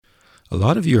A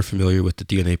lot of you are familiar with the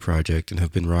DNA Project and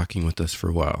have been rocking with us for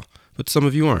a while, but some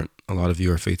of you aren't. A lot of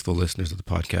you are faithful listeners of the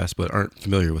podcast, but aren't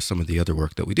familiar with some of the other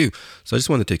work that we do. So I just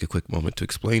want to take a quick moment to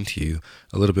explain to you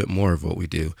a little bit more of what we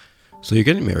do. So you're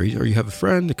getting married, or you have a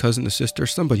friend, a cousin, a sister,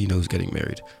 somebody you know is getting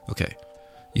married. Okay.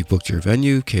 You've booked your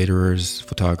venue, caterers,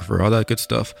 photographer, all that good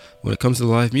stuff. When it comes to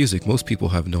live music, most people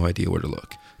have no idea where to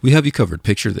look. We have you covered.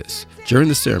 Picture this. During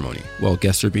the ceremony, while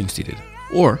guests are being seated,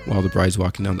 or while the bride's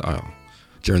walking down the aisle.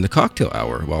 During the cocktail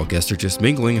hour, while guests are just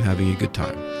mingling and having a good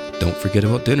time. Don't forget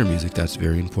about dinner music. That's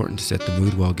very important to set the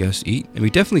mood while guests eat. And we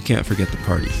definitely can't forget the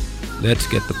party. Let's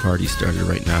get the party started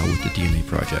right now with the DNA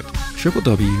Project.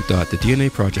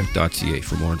 www.thednaproject.ca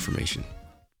for more information.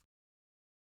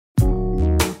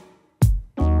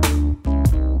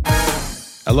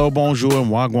 Hello, bonjour, and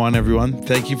wagwan, everyone.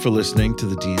 Thank you for listening to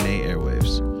the DNA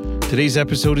Airwaves. Today's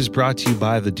episode is brought to you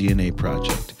by the DNA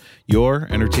Project, your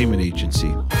entertainment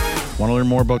agency. Want to learn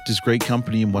more about this great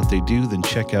company and what they do? Then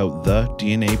check out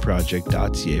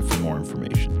thednaproject.ca for more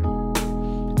information.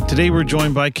 Today we're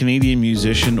joined by Canadian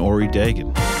musician Ori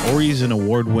Dagan. Ori is an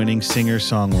award-winning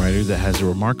singer-songwriter that has a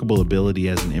remarkable ability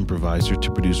as an improviser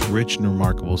to produce rich and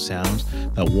remarkable sounds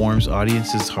that warms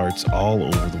audiences' hearts all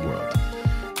over the world.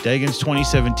 Dagan's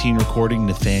 2017 recording,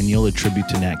 Nathaniel, a tribute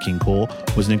to Nat King Cole,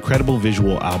 was an incredible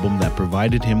visual album that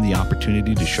provided him the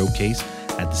opportunity to showcase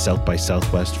at the South by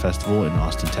Southwest Festival in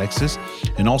Austin, Texas,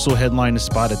 and also headlined a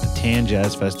spot at the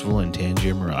TanJazz Festival in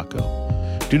Tangier, Morocco.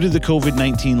 Due to the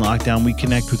COVID-19 lockdown, we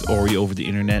connect with Ori over the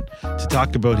internet to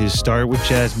talk about his start with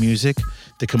jazz music,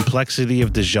 the complexity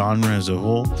of the genre as a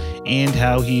whole, and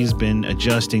how he's been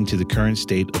adjusting to the current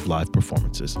state of live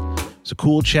performances. It's a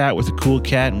cool chat with a cool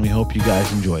cat, and we hope you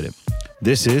guys enjoyed it.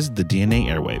 This is the DNA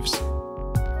Airwaves.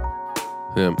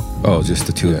 Yeah. Oh, just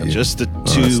the two of you. Just the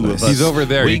two of us. He's over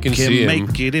there. You can see him. We can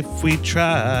make it if we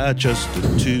try. Just the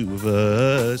two of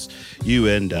us. You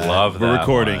and I. Love that. We're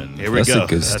recording. One. Here we That's go. a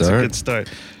good That's start. a good start.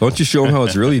 Why don't you show them how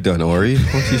it's really done, Ori? Why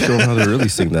don't you show them how to really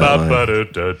sing that line?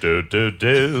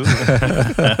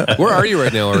 Where are you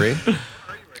right now, Ori?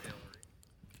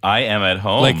 I am at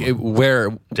home. Like where?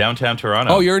 Downtown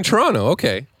Toronto. Oh, you're in Toronto.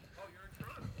 Okay.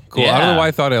 Cool. Yeah. I don't know why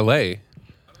I thought LA.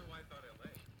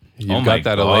 You've got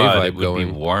that LA vibe it would going.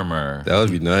 be warmer. That would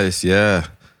be nice, yeah.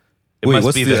 It Wait, must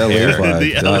what's be the the LA hair. vibe?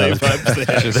 The LA vibe's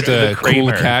there. Just a cool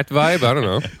Kramer. cat vibe. I don't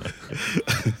know.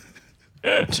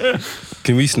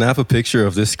 Can we snap a picture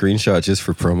of this screenshot just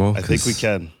for promo? I think we 'Cause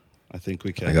can. I think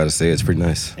we can. I gotta say, it's pretty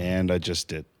nice. And I just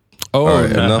did. Oh, All right,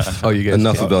 enough. Oh, you guys.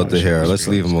 Enough did. about the hair. Let's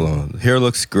leave him alone. Hair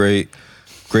looks great.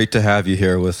 Great to have you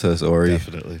here with us, Ori.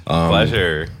 Definitely.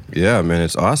 Pleasure. Yeah, man,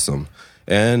 it's awesome.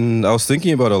 And I was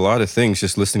thinking about a lot of things,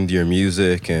 just listening to your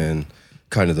music and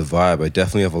kind of the vibe. I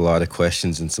definitely have a lot of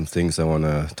questions and some things I want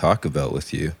to talk about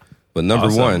with you. But number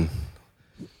Awesome. one,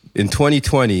 in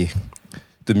 2020,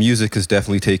 the music has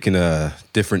definitely taken a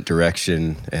different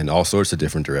direction and all sorts of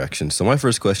different directions. So my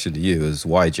first question to you is,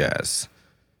 why jazz?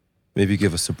 Maybe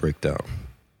give us a breakdown.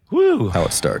 Woo. How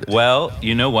it started. Well,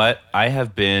 you know what? I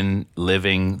have been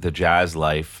living the jazz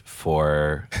life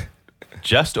for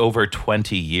just over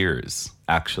 20 years,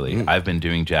 actually. I've been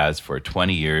doing jazz for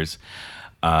 20 years.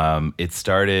 It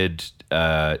started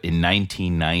in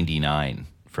 1999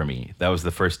 for me. That was the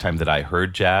first time that I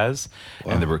heard jazz.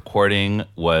 Wow. And the recording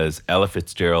was Ella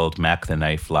Fitzgerald, Mac the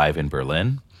Knife live in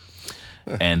Berlin.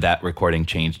 And that recording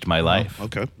changed my life.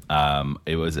 Okay.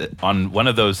 It was on one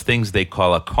of those things they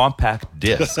call a compact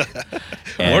disc.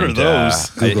 What are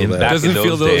those? Google that. Back Doesn't in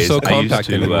feel those days, so I used compact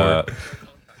to, anymore.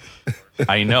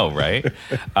 I know, right?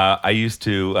 I used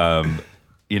to,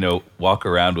 walk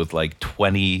around with like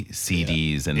 20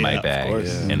 CDs in my of bag,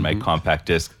 course. in my compact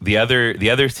disc. The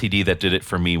other CD that did it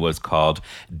for me was called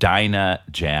Dinah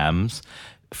Jams,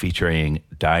 featuring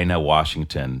Dinah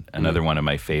Washington, another one of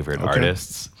my favorite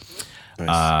artists.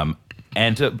 Nice.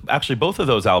 Actually, both of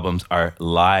those albums are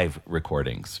live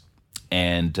recordings.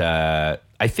 And I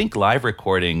think live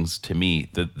recordings, to me,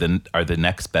 are the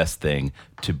next best thing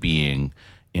to being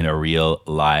in a real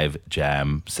live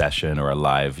jam session or a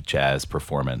live jazz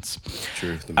performance.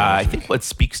 True. I think what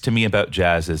speaks to me about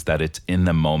jazz is that it's in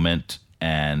the moment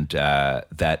and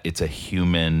that it's a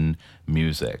human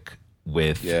music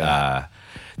with... the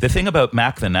thing about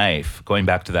Mac the Knife, going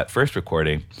back to that first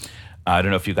recording, I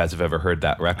don't know if you guys have ever heard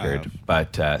that record,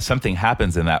 but something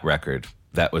happens in that record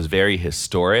that was very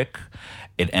historic.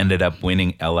 It ended up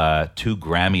winning Ella 2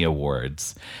 Grammy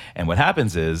Awards. And what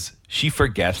happens is she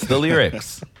forgets the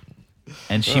lyrics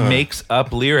and she makes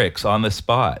up lyrics on the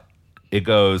spot. It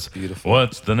goes, Beautiful.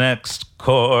 what's the next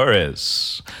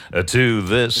chorus to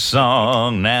this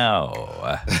song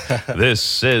now.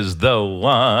 This is the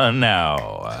one now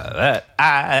that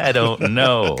I don't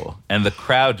know. And the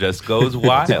crowd just goes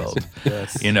wild.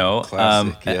 Yes. You know,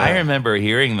 Classic, and yeah. I remember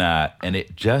hearing that, and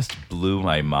it just blew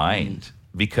my mind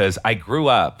because I grew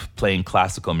up playing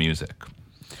classical music.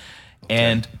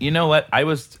 And you know what? I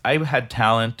had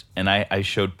talent and I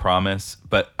showed promise,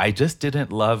 but I just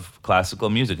didn't love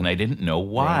classical music, and I didn't know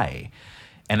why. Right.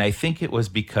 And I think it was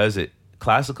because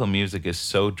classical music is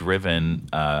so driven,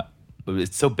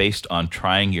 it's so based on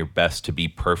trying your best to be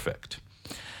perfect.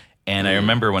 And I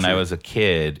remember when I was a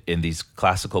kid in these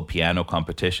classical piano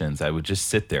competitions, I would just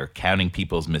sit there counting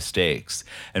people's mistakes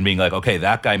and being like, okay,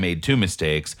 that guy made 2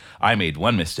 mistakes. I made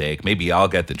 1 mistake. Maybe I'll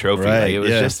get the trophy. Right, Like, it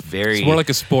was just very... It's more like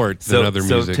a sport than other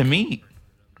music. So to me,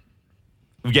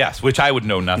 yes, which I would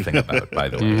know nothing about, by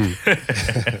the way.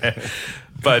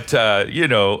 But, you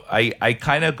know, I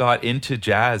kind of got into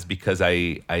jazz because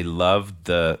I loved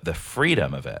the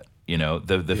freedom of it. You know,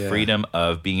 the freedom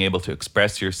of being able to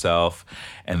express yourself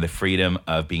and the freedom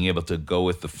of being able to go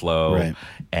with the flow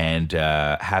and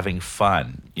having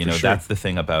fun. You know, that's the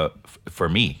thing about, for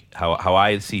me, how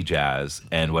I see jazz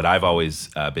and what I've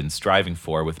always been striving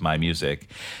for with my music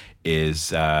is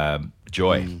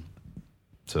joy.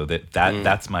 So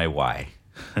that's my why.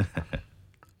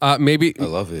 Maybe I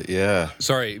love it. Yeah.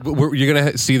 Sorry, you're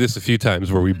gonna see this a few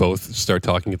times where we both start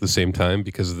talking at the same time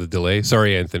because of the delay.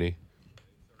 Sorry, Anthony.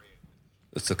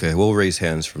 It's okay. We'll raise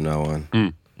hands from now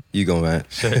on. You go, Matt.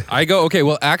 I go, okay,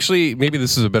 well, actually, maybe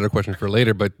this is a better question for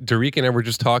later, but Derek and I were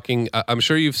just talking. I'm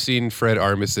sure you've seen Fred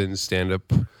Armisen's stand up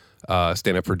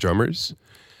for drummers.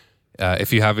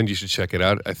 If you haven't, you should check it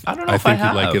out. I don't know if I think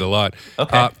you'd like it a lot.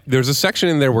 Okay. There's a section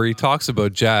in there where he talks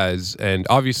about jazz, and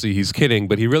obviously he's kidding,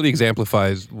 but he really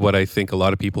exemplifies what I think a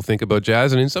lot of people think about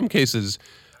jazz, and in some cases,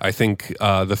 I think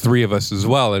the three of us as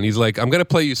well. And he's like, I'm going to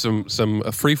play you some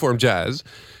freeform jazz,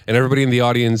 and everybody in the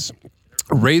audience,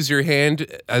 raise your hand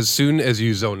as soon as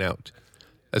you zone out.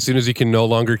 As soon as you can no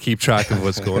longer keep track of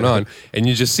what's going on. And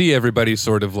you just see everybody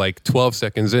sort of like 12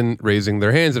 seconds in raising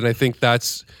their hands. And I think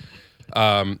that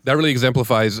really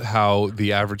exemplifies how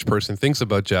the average person thinks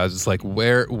about jazz. It's like,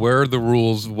 where are the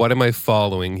rules? What am I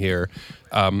following here?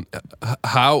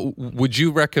 How would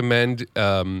you recommend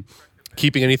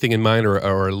keeping anything in mind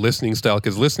or a listening style?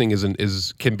 Because listening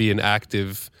can be an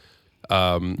active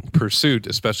pursuit,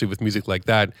 especially with music like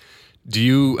that. Do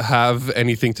you have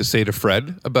anything to say to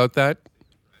Fred about that?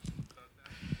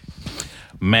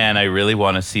 Man, I really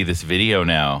want to see this video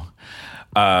now.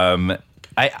 All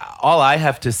I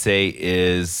have to say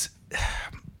is,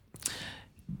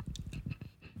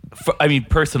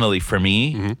 personally for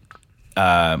me,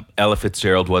 Ella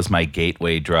Fitzgerald was my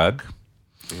gateway drug.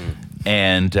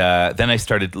 And then I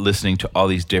started listening to all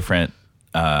these different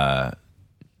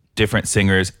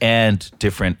singers and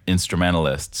different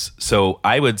instrumentalists. So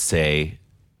I would say,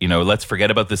 let's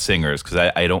forget about the singers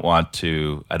because I don't want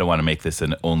to make this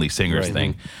an only singers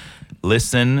thing.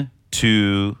 Listen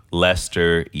to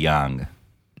Lester Young.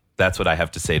 That's what I have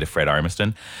to say to Fred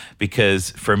Armisen, because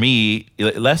for me,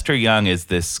 Lester Young is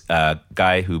this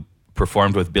guy who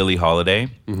performed with Billie Holiday.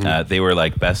 They were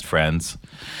like best friends,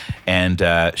 and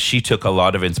she took a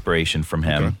lot of inspiration from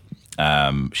him.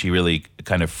 Okay. She really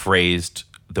kind of phrased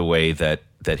the way that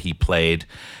he played,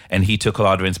 and he took a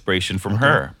lot of inspiration from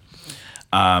her.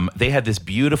 They had this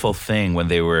beautiful thing when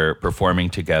they were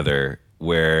performing together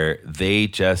where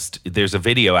there's a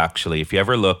video actually, if you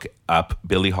ever look up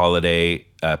Billie Holiday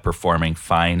performing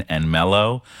Fine and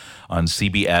Mellow on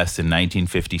CBS in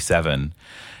 1957,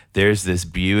 there's this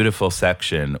beautiful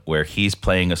section where he's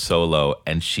playing a solo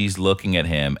and she's looking at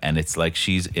him and it's like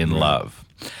she's in love.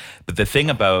 But the thing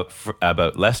about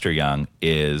Lester Young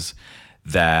is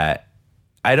that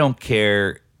I don't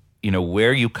care,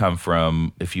 where you come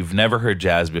from. If you've never heard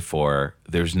jazz before,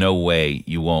 there's no way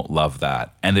you won't love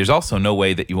that. And there's also no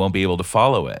way that you won't be able to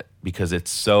follow it because it's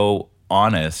so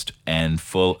honest and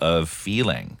full of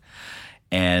feeling.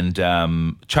 And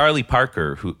Charlie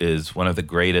Parker, who is one of the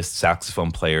greatest saxophone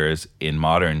players in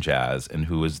modern jazz and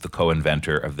who was the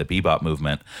co-inventor of the bebop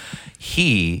movement,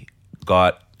 he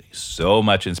got so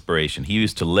much inspiration. He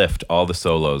used to lift all the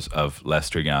solos of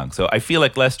Lester Young. So I feel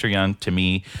like Lester Young, to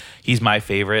me, he's my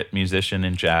favorite musician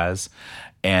in jazz.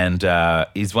 And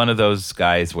he's one of those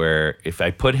guys where if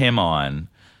I put him on,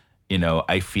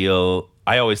 I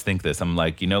always think this. I'm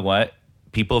like, you know what?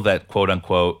 People that quote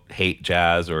unquote hate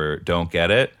jazz or don't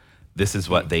get it, this is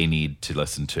what they need to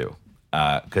listen to.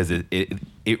 Because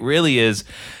it really is,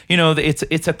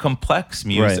 it's a complex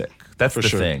music. Right. That's the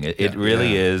sure. thing. It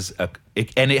really is,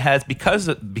 and it has because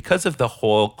of the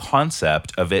whole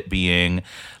concept of it being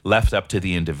left up to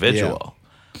the individual.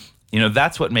 You know,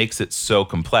 that's what makes it so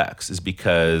complex. Is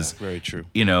because very true.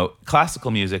 You know,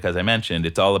 classical music, as I mentioned,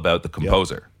 it's all about the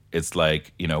composer. It's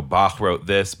like, you know, Bach wrote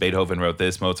this, Beethoven wrote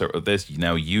this, Mozart wrote this.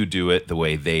 Now you do it the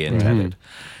way they intended.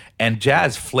 And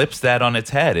jazz flips that on its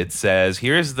head. It says,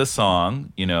 here's the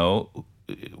song, you know.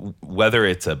 Whether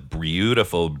it's a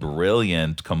beautiful,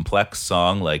 brilliant, complex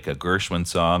song like a Gershwin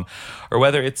song, or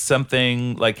whether it's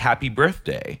something like Happy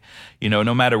Birthday, you know,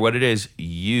 no matter what it is,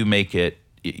 you make it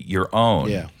your own.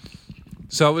 Yeah.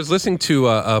 So I was listening to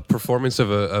a performance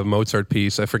of a Mozart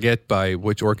piece. I forget by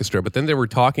which orchestra, but then they were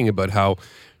talking about how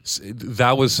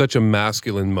that was such a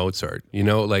masculine Mozart. You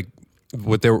know, like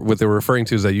what they were referring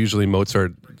to is that usually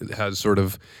Mozart has sort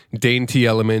of dainty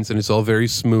elements and it's all very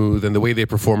smooth, and the way they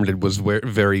performed it was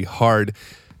very hard,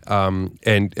 and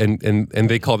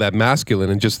they call that masculine.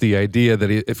 And just the idea that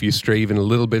if you stray even a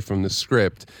little bit from the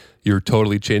script, you're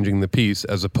totally changing the piece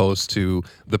as opposed to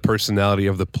the personality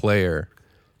of the player.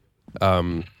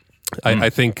 I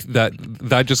think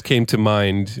that just came to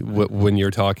mind when you're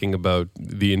talking about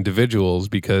the individuals,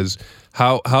 because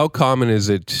how common is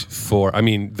it for, I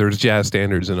mean, there's jazz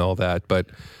standards and all that, but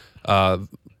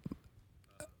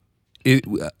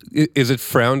is it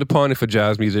frowned upon if a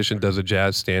jazz musician does a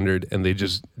jazz standard and they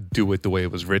just do it the way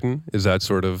it was written? Is that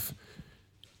sort of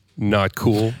not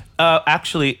cool?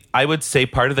 Actually, I would say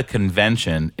part of the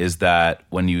convention is that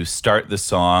when you start the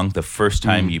song, the first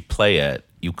time you play it,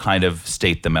 you kind of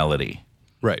state the melody.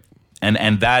 Right.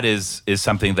 And that is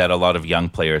something that a lot of young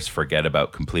players forget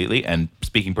about completely. And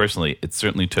speaking personally, it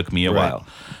certainly took me a while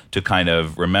to kind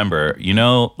of remember, you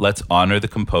know, let's honor the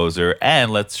composer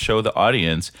and let's show the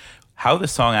audience how the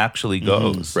song actually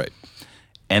goes. Right.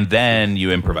 And then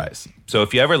you improvise. So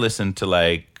if you ever listen to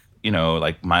like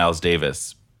Miles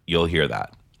Davis, you'll hear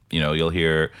that. You know, you'll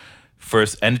hear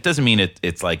first, and it doesn't mean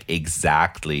it's like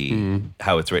exactly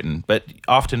how it's written, but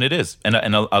often it is. And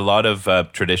a lot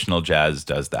of traditional jazz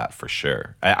does that for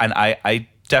sure. I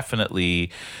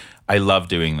definitely love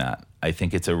doing that. I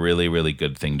think it's a really, really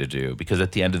good thing to do, because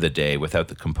at the end of the day, without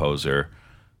the composer,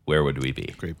 where would we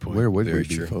be? Great point. Where would Very we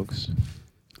be, true. folks?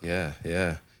 Yeah,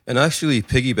 yeah. And actually,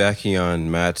 piggybacking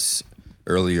on Matt's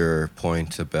earlier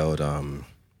point about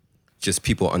just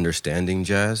people understanding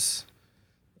jazz,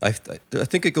 I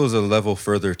think it goes a level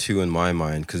further too in my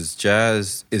mind, because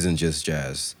jazz isn't just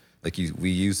jazz. Like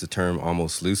we use the term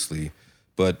almost loosely,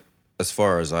 but as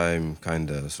far as I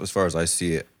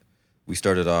see it, we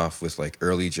started off with like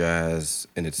early jazz,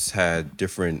 and it's had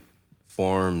different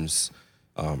forms,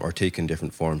 or taken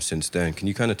different forms since then. Can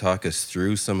you kind of talk us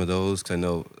through some of those? Because I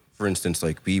know, for instance,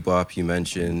 like bebop you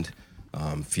mentioned,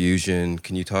 fusion.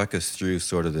 Can you talk us through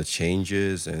sort of the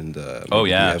changes and the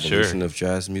evolution of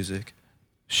jazz music?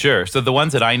 Sure. So the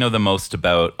ones that I know the most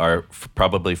about are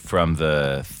probably from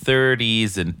the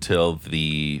 30s until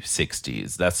the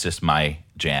 60s. That's just my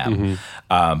jam.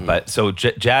 But so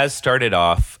jazz started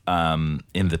off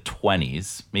in the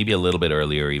 20s, maybe a little bit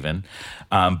earlier even.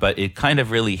 But it kind of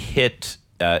really hit.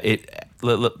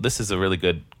 This is a really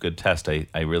good test.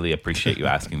 I really appreciate you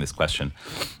asking this question.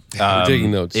 I'm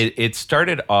taking notes. It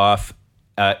started off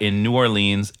in New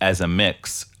Orleans as a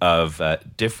mix of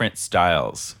different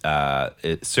styles.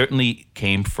 It certainly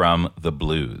came from the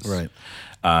blues. Right.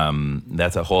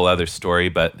 That's a whole other story,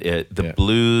 but the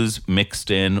blues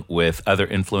mixed in with other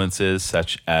influences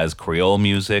such as Creole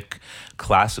music,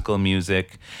 classical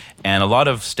music, and a lot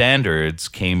of standards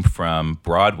came from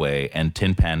Broadway and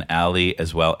Tin Pan Alley,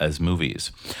 as well as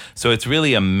movies. So it's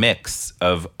really a mix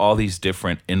of all these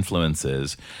different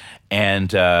influences.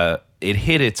 And it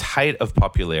hit its height of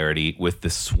popularity with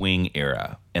the swing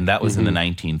era. And that was in the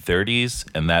 1930s.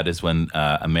 And that is when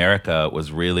America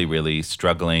was really, really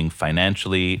struggling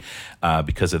financially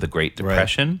because of the Great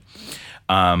Depression.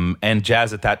 And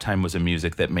jazz at that time was a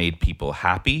music that made people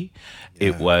happy.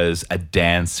 It was a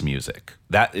dance music.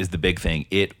 That is the big thing.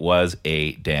 It was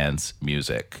a dance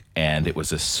music, and it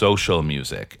was a social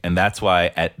music. And that's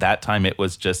why at that time it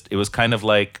was kind of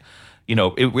like, you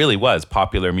know, it really was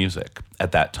popular music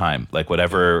at that time. Like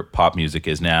whatever pop music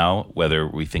is now, whether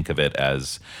we think of it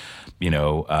as, you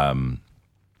know,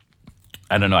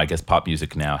 I don't know, I guess pop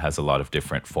music now has a lot of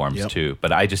different forms too.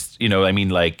 But I just, you know, I mean,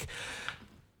 like,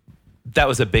 that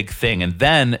was a big thing. And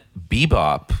then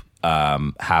bebop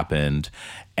happened,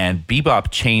 and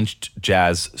bebop changed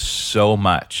jazz so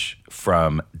much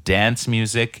from dance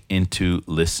music into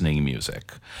listening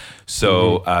music.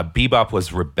 So bebop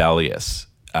was rebellious.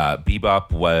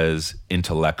 Bebop was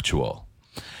intellectual.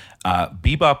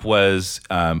 Bebop was,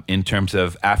 in terms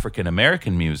of African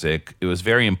American music, it was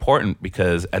very important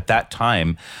because at that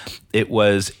time, it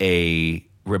was a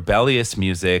rebellious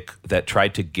music that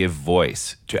tried to give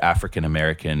voice to African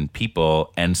American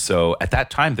people. And so at that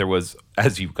time, there was,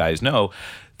 as you guys know,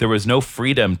 there was no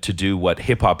freedom to do what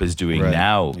hip hop is doing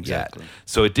now yet.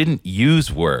 So it didn't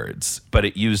use words, but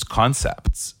it used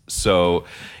concepts. So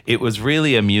it was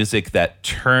really a music that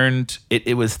turned,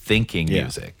 it was thinking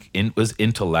music. It was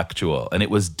intellectual, and it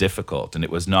was difficult, and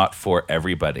it was not for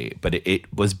everybody, but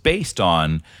it was based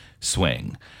on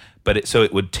swing. But so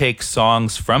it would take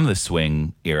songs from the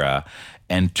swing era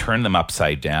and turn them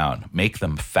upside down, make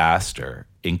them faster,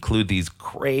 include these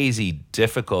crazy,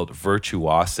 difficult,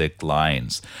 virtuosic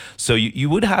lines. So you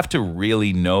would have to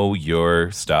really know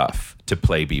your stuff to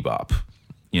play bebop.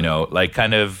 You know, like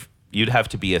kind of, you'd have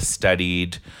to be a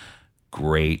studied,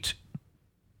 great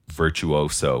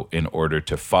virtuoso in order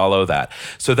to follow that.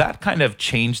 So that kind of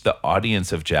changed the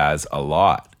audience of jazz a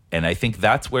lot. And I think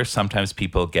that's where sometimes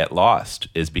people get lost,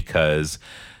 is because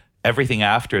everything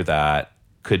after that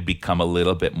could become a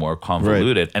little bit more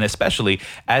convoluted. And especially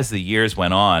as the years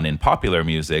went on in popular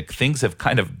music, things have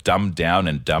kind of dumbed down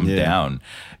and dumbed down,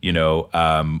 you know,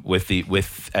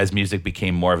 with as music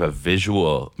became more of a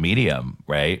visual medium,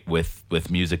 right?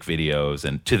 With music videos.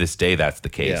 And to this day, that's the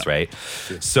case, right?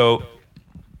 So,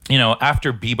 you know,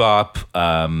 after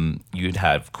bebop, you'd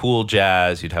have cool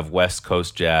jazz, you'd have West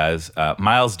Coast jazz.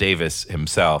 Miles Davis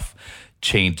himself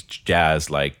changed jazz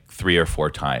like 3 or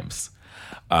 4 times.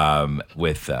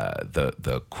 With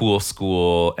the cool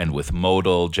school and with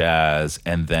modal jazz,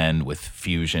 and then with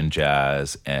fusion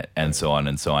jazz, and so on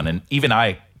and so on. And even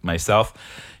I myself,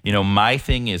 you know, my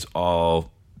thing is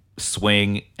all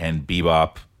swing and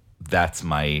bebop. That's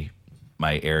my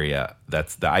area.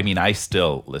 I mean, I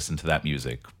still listen to that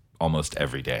music almost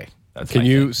every day. That's Can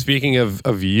you, speaking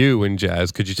of you and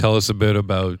jazz, could you tell us a bit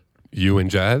about you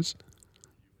and jazz?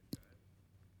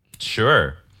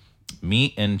 Sure.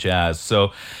 Me and jazz.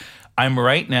 So I'm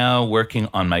right now working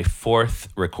on my 4th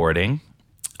recording.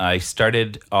 I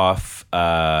started off,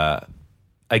 I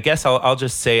guess I'll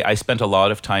just say I spent a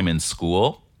lot of time in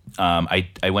school.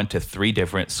 I went to 3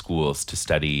 different schools to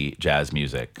study jazz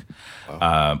music.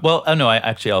 Wow.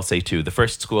 I'll say 2. The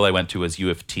first school I went to was U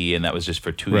of T, and that was just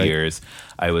for 2 years.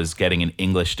 I was getting an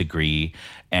English degree,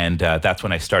 and that's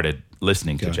when I started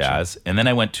listening to jazz. And then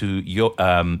I went to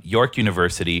York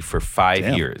University for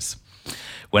 5 years.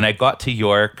 When I got to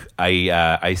York,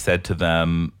 I said to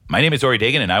them, "My name is Ori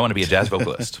Dagan, and I want to be a jazz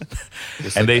vocalist."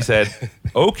 And they said,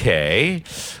 "Okay,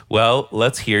 well,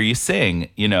 let's hear you sing,"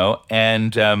 you know.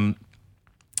 And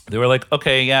they were like,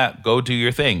 "Okay, yeah, go do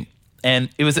your thing." And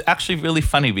it was actually really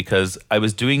funny because I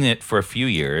was doing it for a few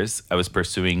years. I was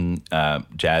pursuing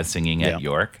jazz singing at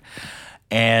York.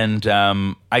 And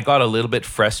I got a little bit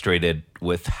frustrated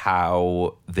with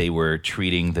how they were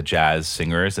treating the jazz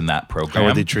singers in that program. How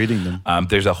are they treating them?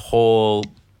 There's a whole...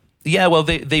 Yeah, well,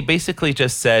 they basically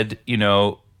just said, you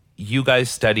know, you guys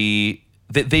study...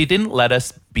 They didn't let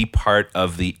us be part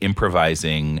of the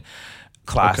improvising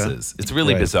classes. It's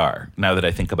really bizarre now that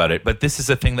I think about it. But this is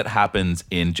a thing that happens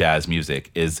in jazz music,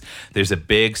 is there's a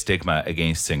big stigma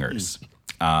against singers.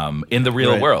 In the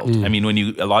real world. I mean,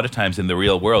 a lot of times in the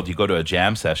real world, you go to a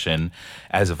jam session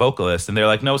as a vocalist and they're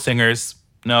like, "No singers,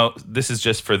 no, this is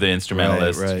just for the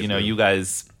instrumentalist. You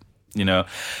guys, you know."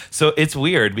 So it's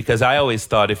weird because I always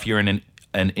thought if you're in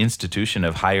an institution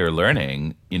of higher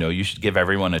learning, you know, you should give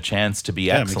everyone a chance to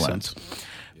be excellent. Makes sense.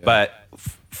 But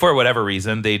for whatever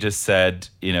reason, they just said,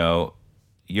 you know,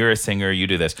 "You're a singer, you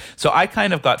do this." So I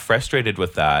kind of got frustrated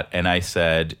with that. And I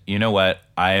said, you know what,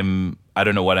 I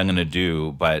don't know what I'm going to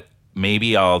do, but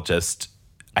maybe I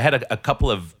had a couple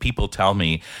of people tell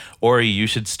me, "Ori, you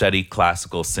should study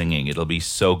classical singing. It'll be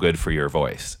so good for your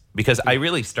voice." Because I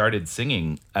really started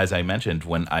singing, as I mentioned,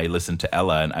 when I listened to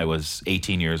Ella, and I was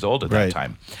 18 years old at that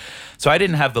time. So I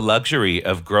didn't have the luxury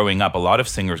of growing up. A lot of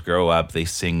singers grow up, they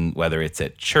sing, whether it's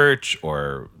at church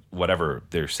or whatever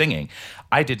they're singing.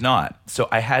 I did not. So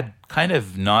I had kind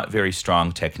of not very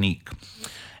strong technique.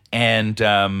 And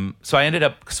so I ended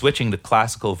up switching to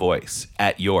classical voice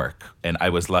at York, and I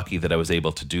was lucky that I was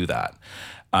able to do that.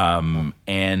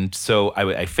 And so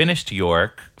I finished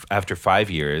York after 5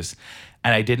 years,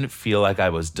 and I didn't feel like I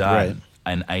was done.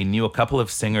 And I knew a couple of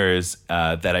singers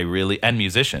and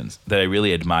musicians that I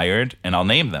really admired, and I'll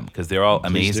name them because they're all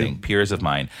amazing, peers of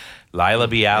mine. Lila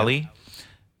Bialy,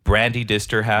 Brandy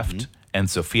Disterheft, and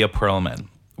Sophia Perlman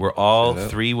were all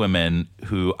 3 women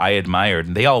who I admired,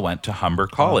 and they all went to Humber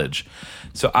College.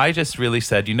 So I just really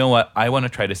said, you know what, I want to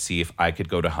try to see if I could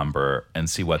go to Humber and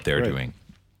see what they're doing.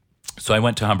 So I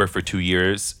went to Humber for 2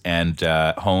 years and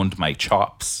honed my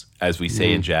chops, as we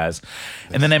say in jazz.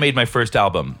 And then I made my first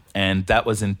album, and that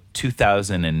was in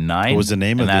 2009. What was the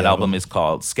name of that the album? album is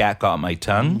called Scat Got My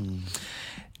Tongue.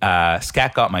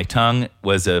 Scat Got My Tongue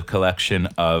was a collection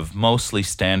of mostly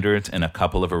standards and a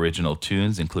couple of original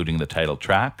tunes, including the title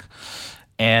track.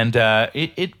 And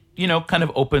it kind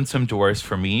of opened some doors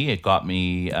for me. It got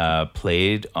me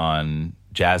played on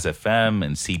Jazz FM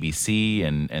and CBC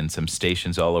and some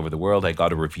stations all over the world. I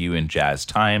got a review in Jazz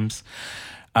Times.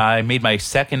 I made my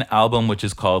second album, which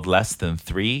is called Less Than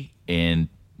 3, in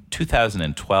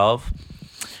 2012.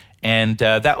 And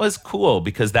that was cool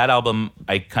because that album,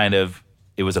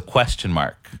 it was a question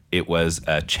mark. It was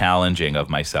a challenging of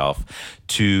myself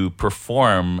to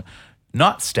perform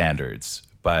not standards,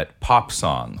 but pop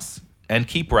songs. And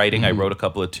keep writing. I wrote a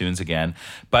couple of tunes again,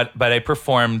 but I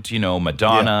performed,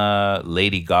 Madonna,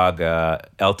 Lady Gaga,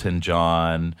 Elton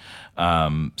John,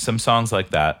 some songs like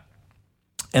that.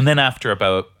 And then after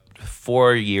about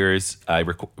 4 years, I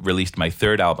released my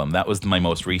third album. That was my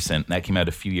most recent. That came out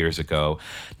a few years ago.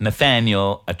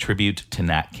 Nathaniel, a tribute to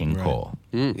Nat King Cole.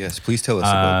 Yes, please tell us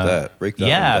about that. Break that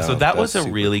one down. So that was That's a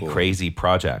super really cool. crazy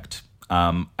project.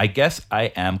 I guess I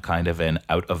am kind of an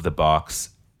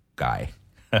out-of-the-box guy.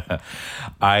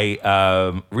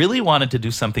 I really wanted to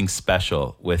do something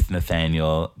special with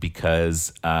Nathaniel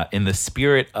because in the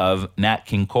spirit of Nat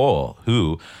King Cole,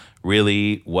 who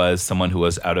really was someone who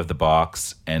was out of the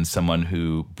box and someone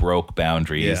who broke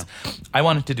boundaries, I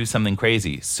wanted to do something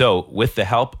crazy. So with the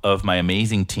help of my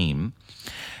amazing team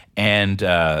and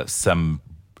some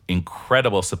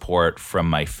incredible support from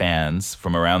my fans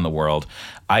from around the world,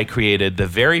 I created the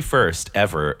very first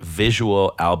ever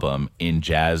visual album in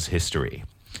jazz history.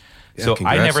 Yeah, so I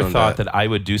congrats never on thought that. that I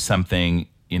would do something,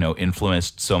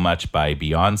 influenced so much by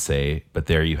Beyonce, but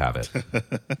there you have it.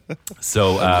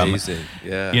 So Amazing.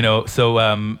 Yeah.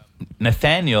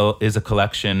 Nathaniel is a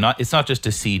collection, it's not just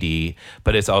a CD,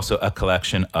 but it's also a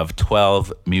collection of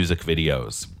 12 music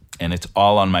videos. And it's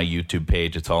all on my YouTube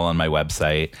page, it's all on my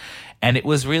website. And it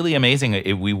was really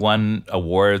amazing. We won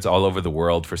awards all over the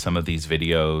world for some of these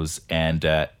videos, and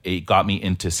it got me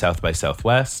into South by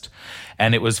Southwest.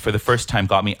 And it was, for the first time,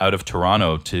 got me out of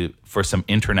Toronto for some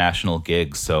international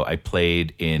gigs. So I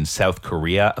played in South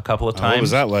Korea a couple of times. What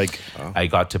was that like? I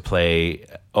got to play,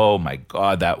 oh my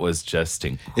God, that was just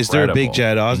incredible. Is there a big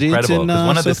jazz audience in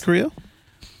South Korea?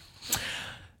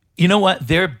 You know what?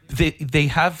 They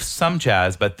have some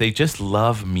jazz, but they just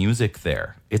love music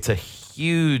there. It's a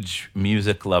huge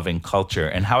music-loving culture.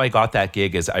 And how I got that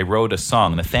gig is I wrote a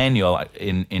song. Nathaniel,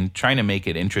 in trying to make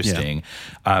it interesting,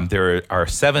 there are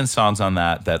 7 songs on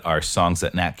that are songs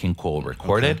that Nat King Cole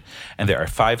recorded. Okay. And there are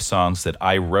 5 songs that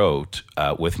I wrote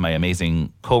with my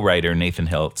amazing co-writer, Nathan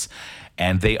Hiltz.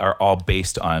 And they are all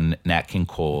based on Nat King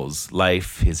Cole's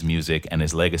life, his music, and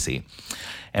his legacy.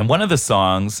 And one of the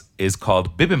songs is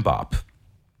called Bibimbap.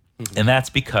 And that's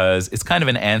because it's kind of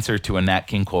an answer to a Nat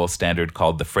King Cole standard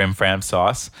called the Frim Fram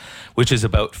sauce, which is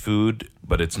about food,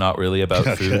 but it's not really about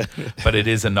food. But it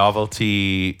is a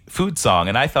novelty food song.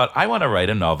 And I thought, I want to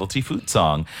write a novelty food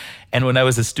song. And when I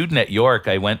was a student at York,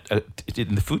 I went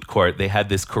in the food court. They had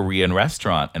this Korean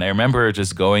restaurant. And I remember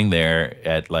just going there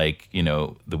at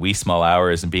the wee small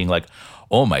hours and being like,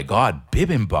 oh my God,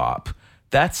 bibimbap.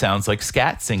 That sounds like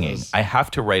scat singing. I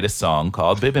have to write a song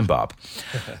called Bibimbap.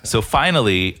 So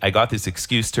finally, I got this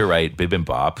excuse to write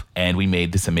Bibimbap, and we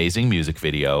made this amazing music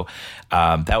video.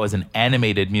 That was an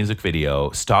animated music video,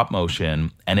 stop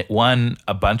motion, and it won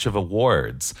a bunch of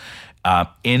awards.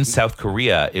 In South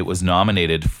Korea, it was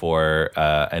nominated for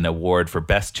an award for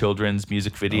Best Children's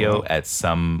Music Video at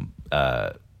some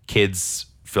kids'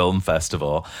 film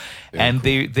festival. And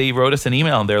they wrote us an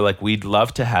email and they're like, we'd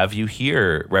love to have you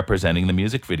here representing the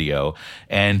music video.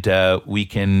 And we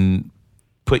can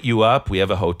put you up. We have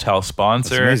a hotel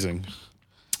sponsor. That's amazing.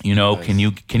 Nice.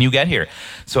 Can you get here?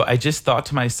 So I just thought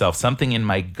to myself, something in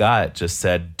my gut just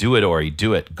said, do it, Ori,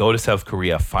 do it. Go to South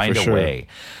Korea, find a way.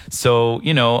 So,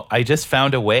 I just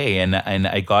found a way, and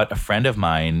I got a friend of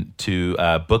mine to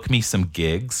book me some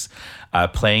gigs.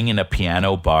 Playing in a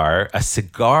piano bar, a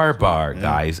cigar bar,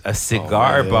 guys, a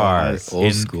cigar bar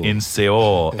in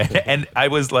Seoul. And I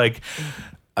was like,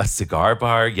 a cigar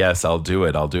bar? Yes, I'll do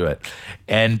it.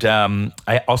 And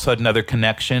I also had another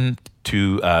connection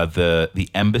to the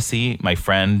embassy. My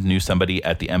friend knew somebody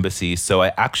at the embassy. So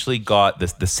I actually got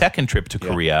the second trip to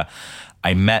Korea.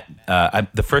 I met,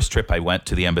 the first trip I went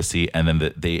to the embassy, and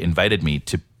then they invited me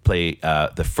to play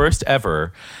the first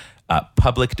ever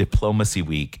public diplomacy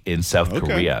week in South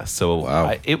Korea.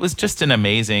 So it was just an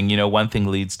amazing, one thing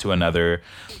leads to another.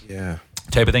 Yeah.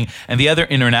 type of thing. And the other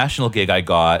international gig I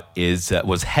got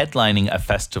was headlining a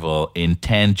festival in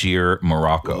Tangier,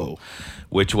 Morocco,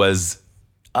 which was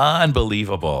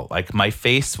unbelievable. Like my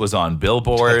face was on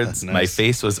billboards. Nice. My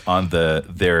face was on their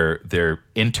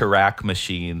Interac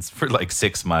machines for like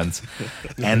 6 months.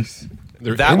 And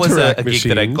that was a gig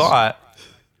that I got.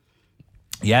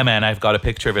 Yeah, man, I've got a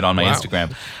picture of it on my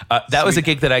Instagram. That was a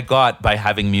gig that I got by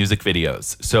having music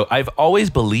videos. So I've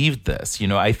always believed this.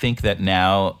 I think that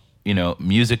now,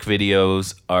 music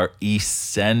videos are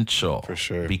essential. For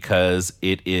sure. Because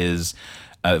it is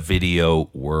a video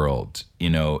world.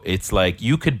 It's like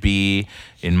you could be,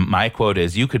 in my quote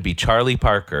is, you could be Charlie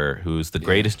Parker, who's the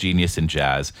greatest genius in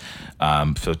jazz.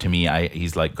 So to me,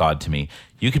 he's like God to me.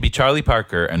 You could be Charlie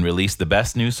Parker and release the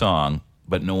best new song,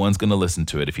 but no one's going to listen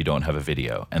to it if you don't have a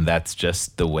video. And that's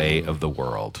just the way of the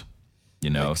world,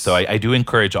 So I do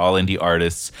encourage all indie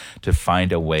artists to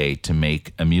find a way to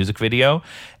make a music video.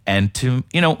 And to,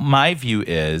 my view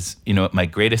is, my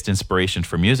greatest inspiration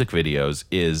for music videos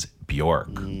is Bjork.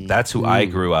 That's who I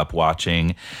grew up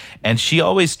watching. And she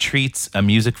always treats a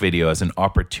music video as an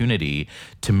opportunity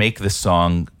to make the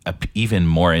song even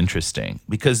more interesting,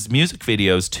 because music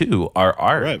videos too are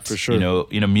art. Right, for sure.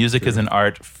 Music is an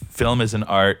art, film is an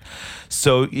art.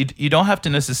 So you don't have to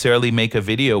necessarily make a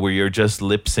video where you're just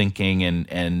lip syncing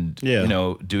and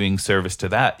doing service to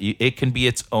that. It can be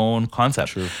its own concept.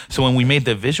 Sure. So when we made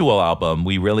the visual album,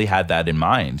 we really had that in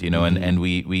mind, and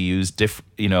we used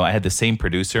different, I had the same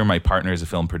producer. My partner is a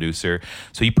film producer,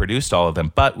 so he produced all of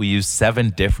them, but we used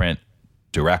 7 different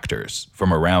directors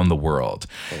from around the world.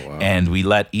 Oh, wow. And we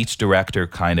let each director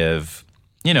kind of,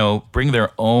 bring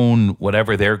their own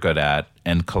whatever they're good at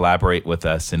and collaborate with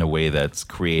us in a way that's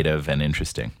creative and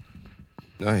interesting.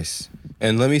 Nice.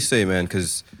 And let me say, man,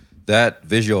 because that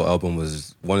visual album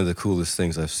was one of the coolest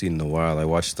things I've seen in a while. I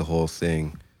watched the whole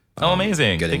thing.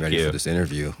 Amazing. Getting ready for this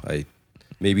interview. I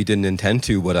maybe didn't intend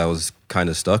to, but I was kind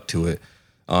of stuck to it.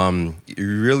 You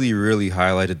really, really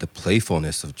highlighted the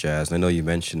playfulness of jazz. And I know you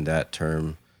mentioned that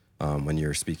term when you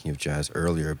were speaking of jazz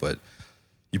earlier, but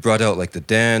you brought out like the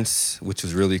dance, which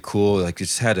was really cool. Like it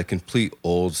just had a complete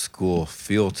old school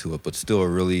feel to it, but still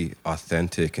really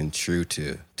authentic and true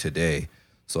to today.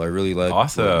 So I really liked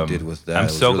what you did with that. I'm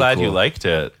so glad you liked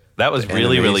it. That was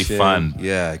really, really fun.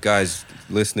 Yeah, guys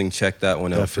listening, check that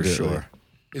one out for sure.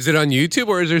 Is it on YouTube,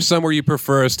 or is there somewhere you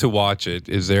prefer us to watch it?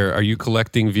 Are you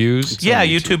collecting views? Yeah,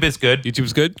 YouTube is good.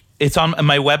 YouTube's good? It's on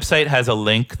my website, has a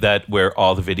link where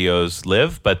all the videos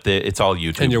live, but it's all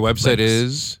YouTube. And your website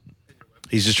is?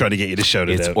 He's just trying to get you to shout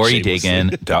it out. It's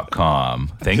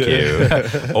oridagan.com. Thank you.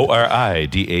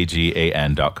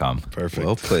 ORIDAGAN.com. Perfect.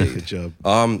 Well played. Good job.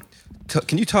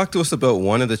 Can you talk to us about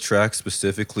one of the tracks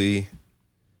specifically?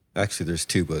 Actually, there's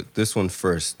 2, but this one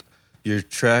first. Your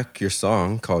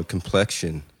song called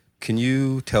Complexion. Can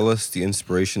you tell us the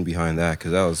inspiration behind that?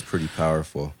 Because that was pretty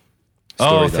powerful.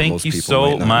 Thank you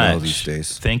so much.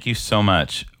 Thank you so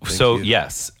much.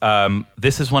 Yes,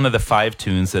 this is one of the 5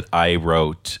 tunes that I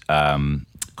wrote,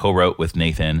 co-wrote with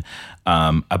Nathan,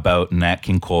 about Nat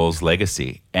King Cole's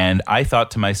legacy. And I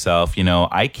thought to myself,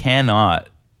 I cannot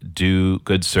do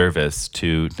good service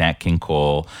to Nat King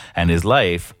Cole and his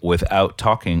life without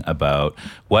talking about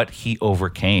what he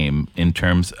overcame in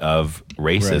terms of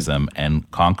racism and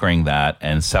conquering that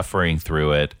and suffering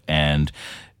through it and,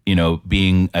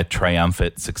 being a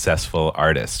triumphant, successful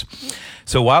artist.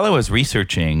 So while I was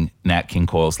researching Nat King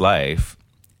Cole's life,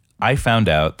 I found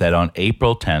out that on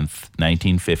April 10th,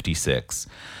 1956,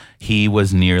 he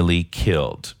was nearly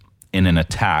killed in an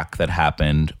attack that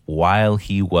happened while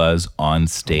he was on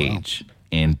stage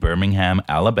in Birmingham,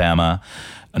 Alabama,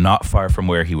 not far from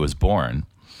where he was born.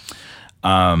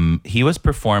 He was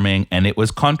performing, and it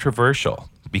was controversial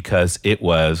because it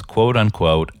was, quote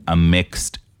unquote, a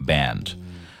mixed band.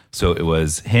 So it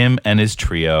was him and his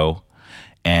trio,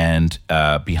 and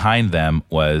behind them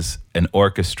was an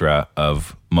orchestra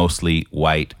of mostly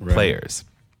white players.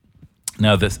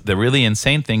 Now, the really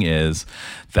insane thing is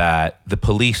that the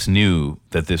police knew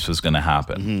that this was going to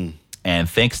happen. Mm-hmm. And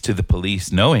thanks to the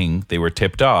police knowing they were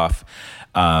tipped off,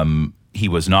 he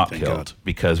was not killed.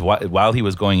 Because while he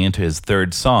was going into his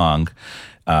 3rd song,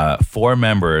 4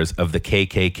 members of the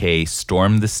KKK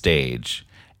stormed the stage.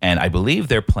 And I believe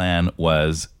their plan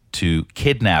was to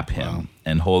kidnap him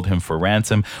and hold him for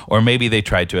ransom, or maybe they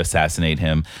tried to assassinate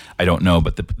him. I don't know,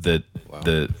 but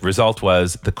the result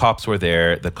was the cops were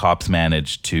there. The cops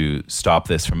managed to stop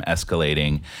this from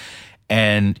escalating,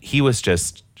 and he was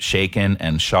just shaken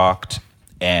and shocked.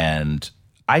 And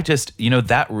I just,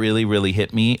 that really, really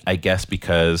hit me, I guess,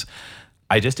 because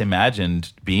I just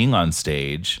imagined being on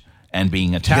stage and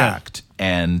being attacked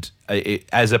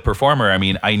as a performer, I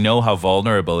mean, I know how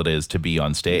vulnerable it is to be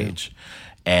on stage,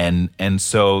 and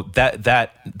so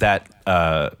that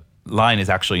line is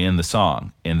actually in the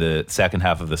song. In the second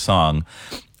half of the song,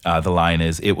 the line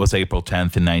is, "It was April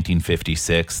 10th in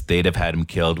 1956. They'd have had him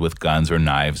killed with guns or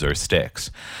knives or sticks,"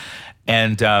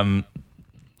 and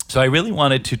so I really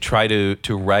wanted to try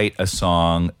to write a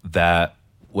song that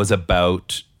was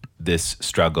about this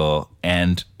struggle.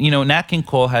 And, Nat King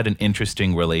Cole had an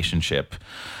interesting relationship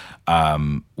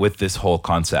with this whole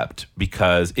concept,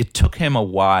 because it took him a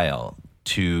while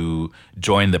to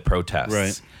join the protests.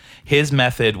 Right. His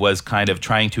method was kind of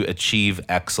trying to achieve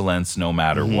excellence no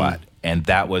matter what. And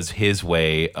that was his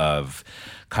way of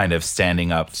kind of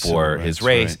standing up for his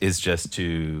race, is just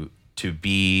to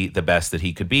be the best that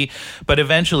he could be. But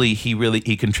eventually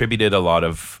he contributed a lot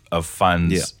of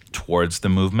funds towards the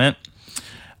movement.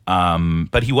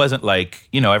 But he wasn't like,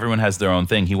 everyone has their own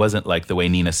thing. He wasn't like the way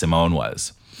Nina Simone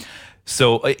was.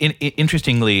 So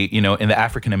interestingly, in the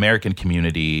African American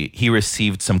community, he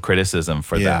received some criticism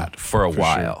for that for a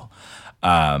while.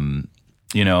 Sure.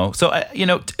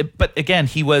 But again,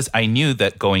 I knew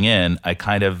that going in, I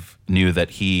kind of knew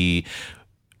that he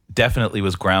definitely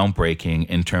was groundbreaking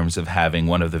in terms of having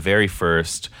one of the very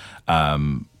first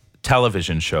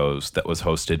television shows that was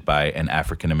hosted by an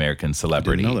African-American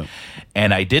celebrity. Didn't know that.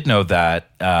 And I did know that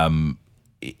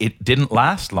it didn't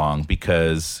last long,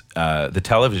 because the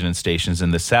television stations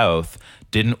in the South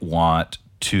didn't want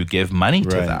to give money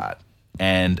to that.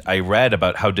 And I read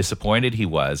about how disappointed he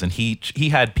was. And he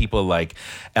had people like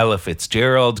Ella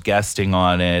Fitzgerald guesting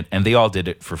on it, and they all did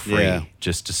it for free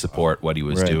just to support what he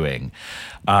was doing.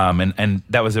 And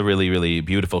that was a really, really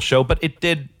beautiful show. But it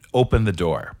did open the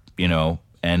door,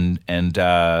 And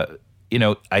I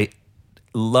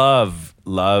love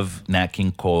Nat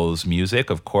King Cole's music,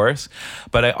 of course,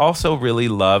 but I also really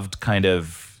loved kind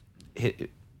of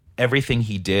everything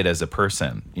he did as a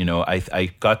person.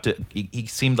 He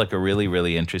seemed like a really,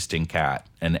 really interesting cat,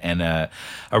 and a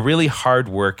really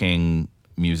hardworking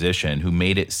musician who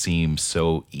made it seem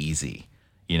so easy.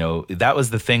 That was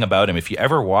the thing about him. If you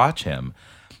ever watch him,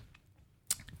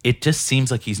 it just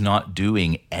seems like he's not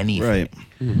doing anything. Right.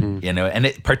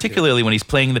 And particularly when he's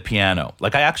playing the piano.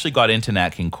 Like, I actually got into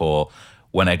Nat King Cole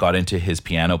when I got into his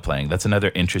piano playing. That's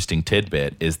another interesting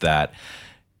tidbit, is that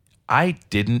I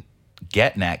didn't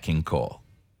get Nat King Cole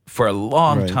for a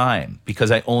long time,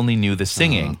 because I only knew the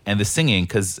singing. And the singing,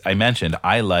 because I mentioned,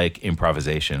 I like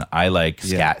improvisation. I like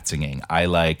scat singing. I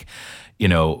like,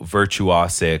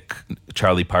 virtuosic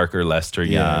Charlie Parker, Lester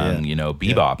Young,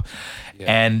 bebop.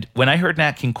 And when I heard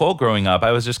Nat King Cole growing up,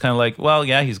 I was just kind of like, well,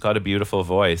 yeah, he's got a beautiful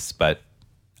voice, but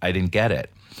I didn't get it.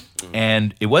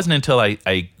 And it wasn't until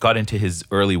I got into his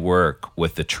early work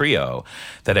with the trio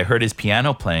that I heard his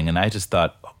piano playing, and I just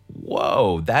thought,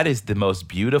 whoa, that is the most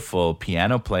beautiful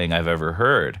piano playing I've ever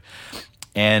heard.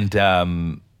 And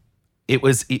it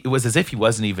was as if he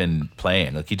wasn't even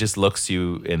playing. Like, he just looks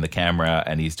you in the camera,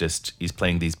 and he's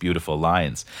playing these beautiful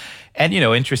lines. And,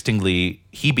 interestingly,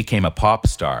 he became a pop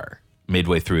star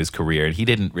midway through his career, and he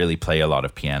didn't really play a lot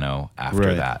of piano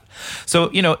after that. So,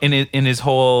 in his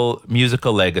whole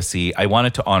musical legacy, I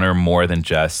wanted to honor more than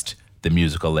just the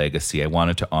musical legacy. I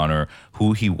wanted to honor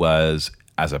who he was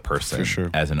as a person,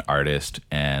 as an artist,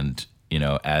 and,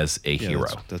 as a hero.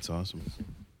 That's awesome.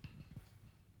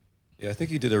 Yeah, I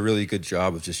think you did a really good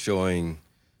job of just showing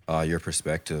your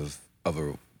perspective of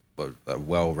a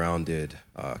well-rounded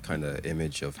kind of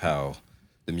image of how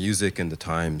the music and the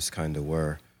times kind of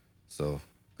were. So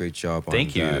great job on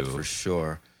that, for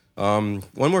sure. One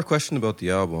more question about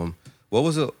the album. What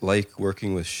was it like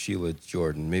working with Sheila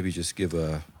Jordan? Maybe just give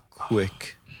a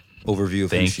quick overview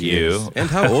of who she is. And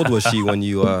how old was she when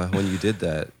you did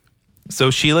that?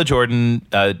 So Sheila Jordan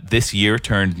this year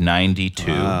turned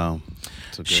 92. Wow.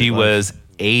 She was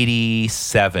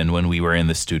 87 when we were in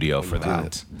the studio for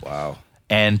that. Wow.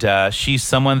 And she's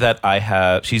someone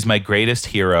that she's my greatest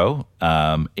hero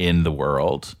in the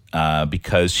world,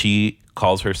 because she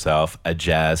calls herself a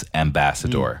jazz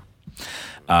ambassador,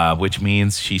 which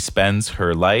means she spends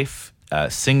her life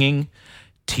singing,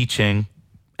 teaching,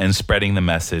 and spreading the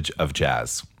message of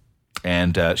jazz.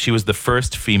 And she was the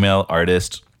first female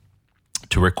artist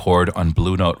to record on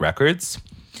Blue Note Records.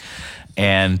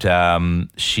 And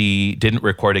she didn't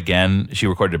record again. She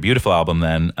recorded a beautiful album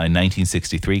then in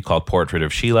 1963 called Portrait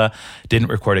of Sheila. Didn't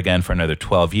record again for another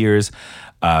 12 years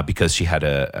because she had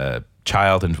a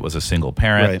child and was a single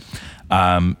parent.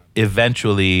 Right.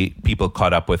 Eventually, people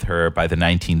caught up with her by the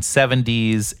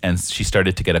 1970s, and she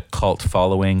started to get a cult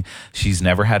following. She's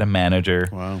never had a manager.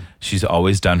 Wow. She's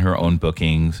always done her own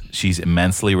bookings. She's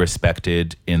immensely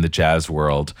respected in the jazz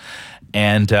world.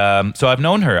 And so I've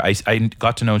known her. I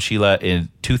got to know Sheila in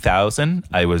 2000.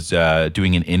 I was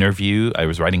doing an interview. I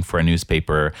was writing for a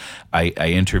newspaper. I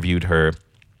interviewed her.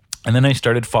 And then I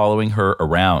started following her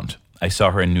around. I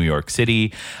saw her in New York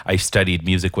City. I studied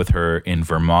music with her in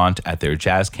Vermont at their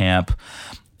jazz camp.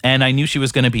 And I knew she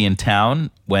was going to be in town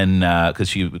when, because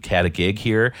she had a gig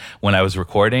here when I was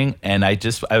recording. And I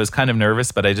was kind of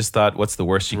nervous, but I just thought, what's the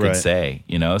worst she could say?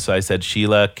 You know? So I said,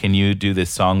 Sheila, can you do this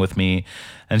song with me?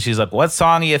 And she's like, what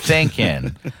song are you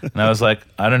thinking? And I was like,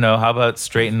 I don't know. How about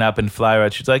Straighten Up and Fly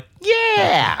Right? She's like,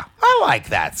 yeah, I like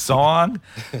that song.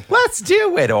 Let's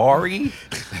do it, Ori.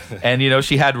 And, you know,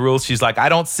 she had rules. She's like, I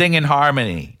don't sing in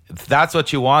harmony. If that's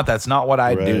what you want, that's not what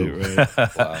I do.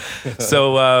 Right. Wow.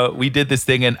 So we did this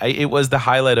thing, and it was the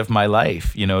highlight of my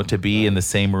life, you know, to be in the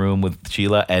same room with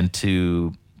Sheila and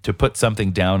to put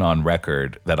something down on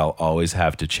record that I'll always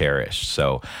have to cherish.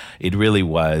 So it really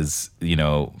was, you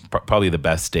know, probably the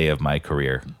best day of my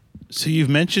career. So you've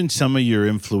mentioned some of your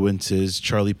influences,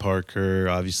 Charlie Parker,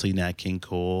 obviously Nat King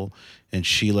Cole, and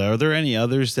Sheila. Are there any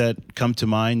others that come to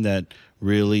mind that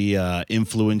really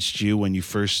influenced you when you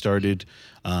first started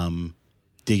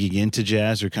digging into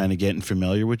jazz or kind of getting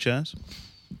familiar with jazz?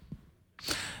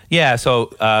 Yeah,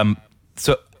 so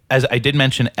as I did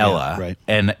mention Ella, right.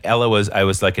 And I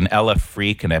was like an Ella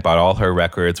freak, and I bought all her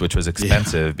records, which was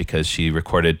expensive because she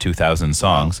recorded 2,000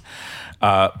 songs.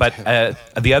 But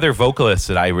the other vocalists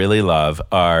that I really love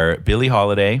are Billie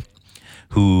Holiday,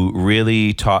 who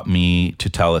really taught me to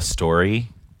tell a story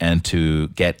and to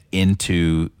get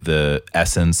into the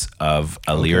essence of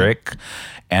a lyric.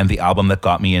 And the album that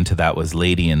got me into that was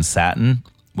Lady in Satin,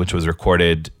 which was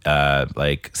recorded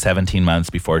like 17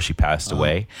 months before she passed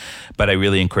away. But I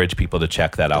really encourage people to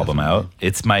check that album out.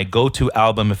 It's my go-to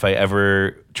album if I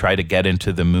ever try to get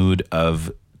into the mood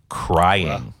of crying.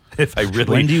 Wow. If I really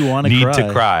when do you want to need cry?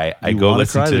 to cry, I go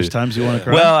listen to. There's times you want to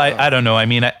cry. Well, I don't know. I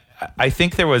mean, I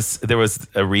think there was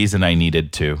a reason I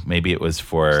needed to. Maybe it was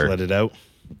for just let it out.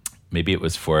 Maybe it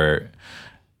was for.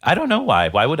 I don't know why.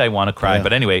 Why would I want to cry? Yeah.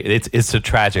 But anyway, it's a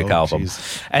tragic album.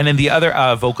 Geez. And then the other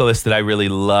vocalist that I really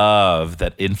love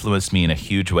that influenced me in a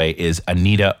huge way is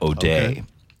Anita O'Day. Okay.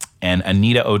 And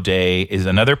Anita O'Day is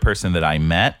another person that I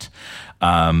met.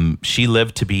 She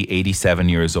lived to be 87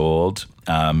 years old.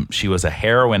 She was a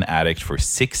heroin addict for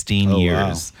 16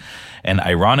 years. Wow. And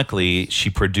ironically, she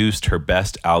produced her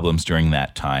best albums during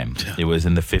that time. It was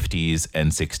in the 50s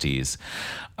and 60s.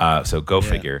 So go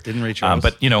figure. Didn't reach us.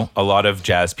 But, you know, a lot of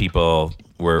jazz people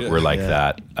were like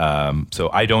that. So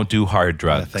I don't do hard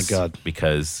drugs. Thank God.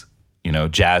 Because, you know,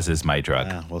 jazz is my drug.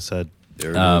 Yeah, well said.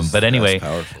 But anyway,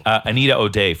 Anita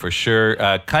O'Day for sure.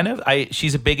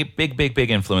 She's a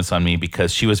big influence on me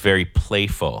because she was very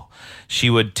playful. She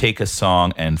would take a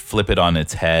song and flip it on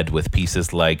its head with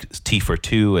pieces like Tea for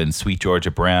Two and Sweet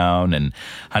Georgia Brown and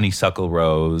Honeysuckle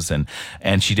Rose.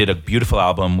 And she did a beautiful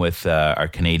album with our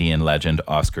Canadian legend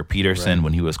Oscar Peterson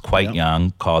when he was quite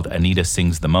young called Anita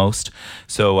Sings the Most.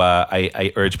 So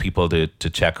I urge people to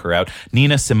check her out.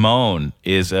 Nina Simone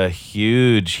is a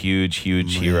huge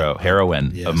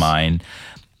heroine of mine.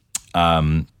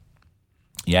 But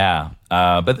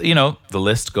you know, the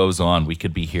list goes on. We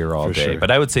could be here all day. Sure.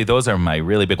 But I would say those are my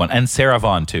really big ones. And Sarah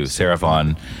Vaughan too. Sarah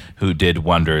Vaughan, who did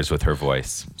wonders with her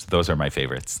voice. So those are my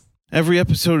favorites. Every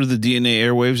episode of the DNA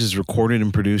Airwaves is recorded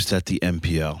and produced at the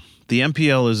MPL. The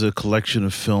MPL is a collection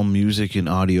of film, music, and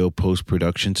audio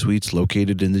post-production suites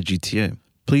located in the GTA.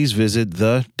 Please visit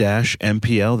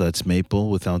the-MPL, that's Maple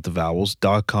without the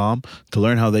vowels.com, to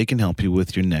learn how they can help you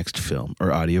with your next film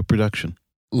or audio production.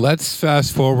 Let's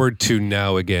fast forward to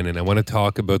now again, and I want to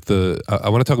talk about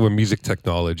music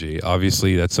technology.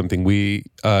 Obviously, that's something we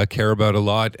care about a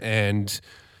lot, and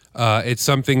it's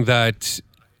something that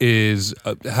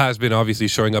has been obviously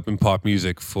showing up in pop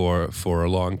music for a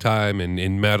long time, and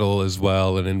in metal as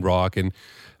well, and in rock, and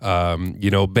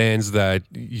you know, bands that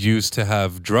used to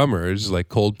have drummers like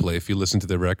Coldplay. If you listen to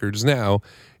their records now,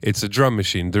 it's a drum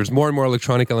machine. There's more and more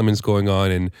electronic elements going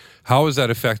on, and how is that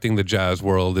affecting the jazz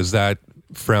world? Is that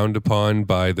frowned upon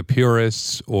by the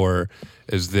purists, or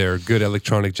is there good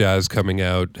electronic jazz coming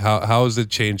out? How is it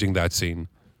changing that scene?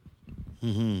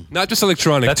 Mm-hmm. Not just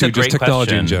electronic, too, just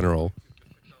technology in general.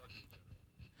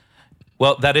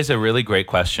 Well, that is a really great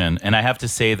question. And I have to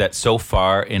say that so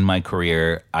far in my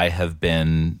career, I have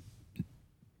been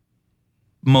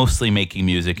mostly making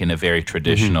music in a very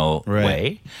traditional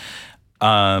way.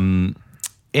 And,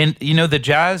 you know, the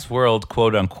jazz world,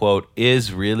 quote unquote,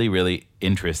 is really, really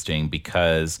interesting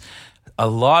because a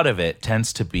lot of it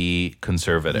tends to be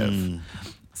conservative.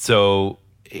 So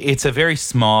it's a very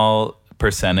small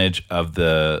percentage of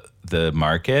the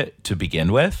market to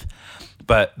begin with.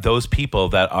 But those people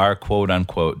that are quote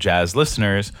unquote jazz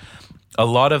listeners, a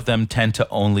lot of them tend to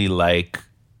only like,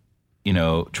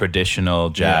 traditional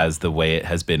jazz the way it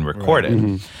has been recorded. Right.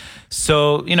 Mm-hmm.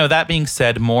 So, that being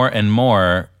said, more and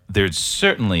more, there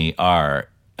certainly are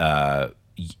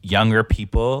younger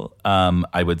people,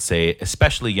 I would say,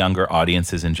 especially younger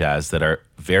audiences in jazz that are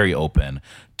very open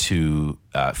to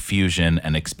fusion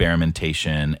and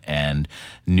experimentation and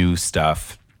new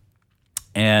stuff.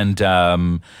 And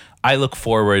I look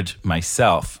forward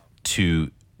myself to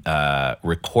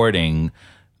recording.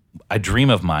 A dream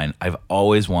of mine, I've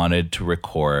always wanted to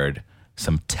record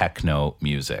some techno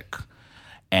music.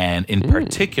 And in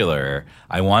particular,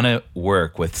 I want to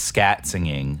work with scat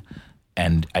singing,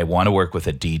 and I want to work with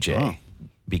a DJ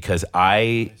because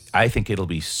I think it'll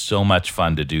be so much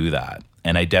fun to do that.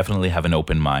 And I definitely have an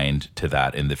open mind to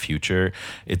that in the future.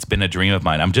 It's been a dream of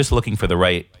mine. I'm just looking for the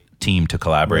right team to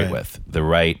collaborate with, the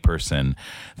right person,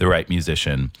 the right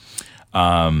musician.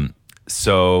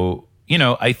 So,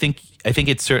 I think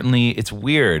it's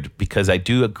weird because I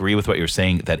do agree with what you're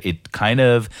saying that it kind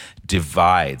of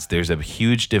divides. There's a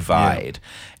huge divide.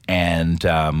 And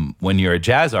when you're a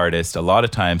jazz artist, a lot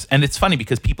of times, and it's funny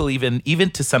because people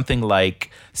even to something like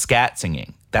scat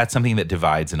singing, that's something that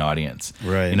divides an audience.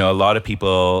 Right. A lot of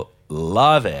people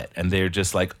love it and they're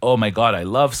just like, oh my God, I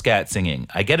love scat singing.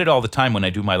 I get it all the time when I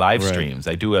do my live streams.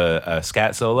 I do a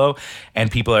scat solo and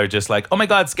people are just like, oh my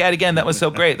God, scat again, that was so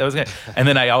great, that was good. And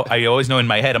then I always know in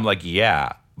my head, I'm like,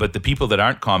 yeah, but the people that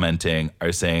aren't commenting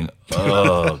are saying,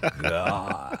 oh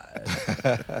God,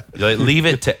 like, leave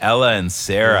it to Ella and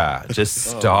Sarah, just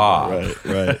stop.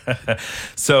 Right.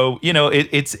 So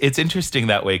it's interesting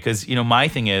that way because my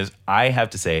thing is, I have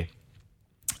to say,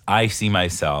 I see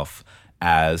myself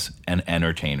as an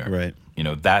entertainer. Right.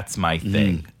 That's my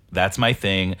thing. That's my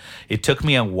thing. It took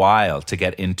me a while to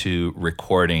get into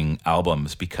recording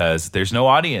albums because there's no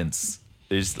audience.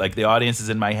 There's like the audience is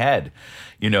in my head,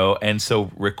 and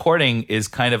so recording is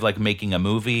kind of like making a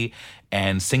movie,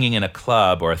 and singing in a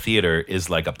club or a theater is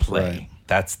like a play.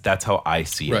 Right. That's how I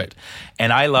see it.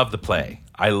 And I love the play.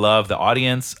 I love the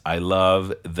audience. I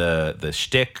love the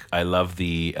shtick. I love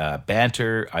the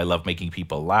banter. I love making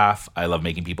people laugh. I love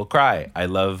making people cry. I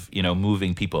love,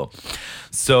 moving people.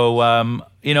 So,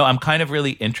 I'm kind of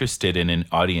really interested in an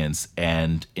audience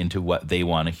and into what they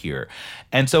want to hear.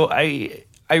 And so I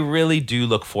really do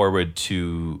look forward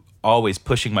to always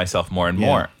pushing myself more and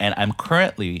more. And I'm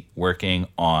currently working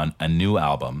on a new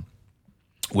album,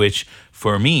 which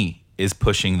for me is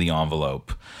pushing the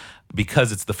envelope.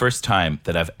 Because it's the first time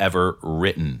that I've ever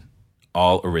written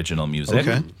all original music.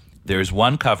 Okay. There's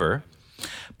one cover,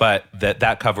 but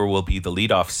that cover will be the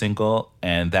lead-off single,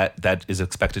 and that is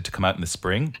expected to come out in the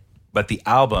spring. But the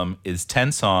album is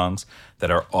 10 songs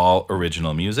that are all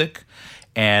original music.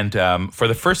 And for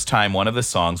the first time, one of the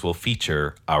songs will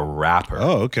feature a rapper.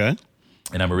 Oh, okay.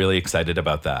 And I'm really excited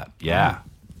about that. Yeah.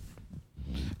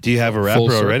 Do you have a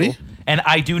rapper already? And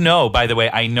I do know, by the way,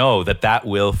 I know that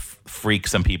will freak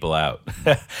some people out.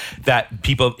 That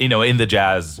people, in the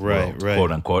jazz world,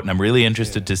 quote unquote. And I'm really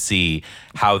interested to see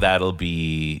how that'll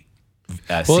be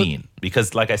seen.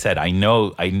 Because like I said, I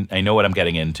know what I'm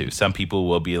getting into. Some people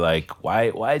will be like,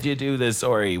 why'd you do this,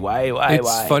 Ori? Why?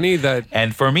 It's funny that...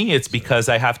 And for me, it's because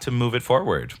I have to move it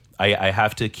forward. I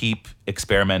have to keep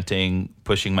experimenting,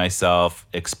 pushing myself,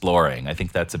 exploring. I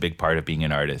think that's a big part of being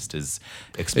an artist is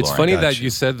exploring. It's funny that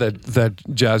you said that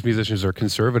jazz musicians are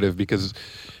conservative because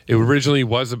it originally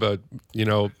was about,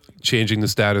 changing the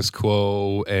status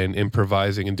quo and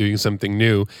improvising and doing something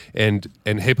new. And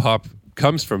hip hop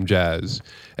comes from jazz,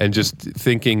 and just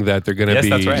thinking that they're going to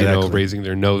be, raising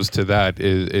their nose to that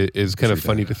is kind of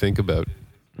funny to think about.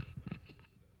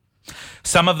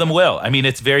 Some of them will. I mean,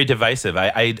 it's very divisive.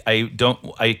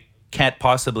 I can't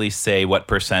possibly say what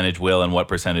percentage will and what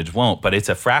percentage won't, but it's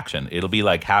a fraction. It'll be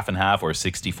like half and half or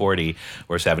 60-40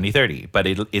 or 70-30. But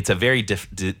it's a very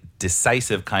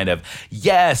decisive kind of,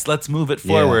 yes, let's move it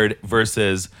forward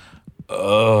versus,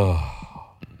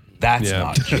 that's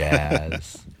not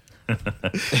jazz.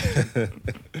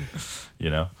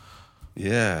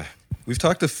 Yeah. We've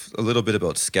talked a little bit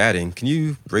about scatting. Can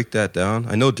you break that down?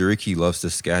 I know Duriki loves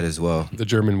to scat as well. The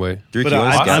German way. Duriki, but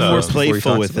I'm more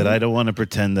playful with it. I don't want to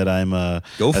pretend that I'm a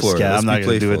scat. I'm not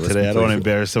going to do it today. I don't want to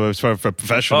embarrass someone. It's for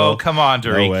professional. Oh, come on,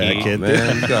 Duriki. No way, kid.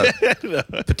 Man, you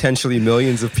got potentially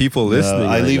millions of people listening.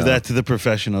 I leave that to the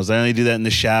professionals. I only do that in the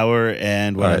shower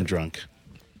and when I'm drunk.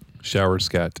 Shower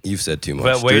scat. You've said too much.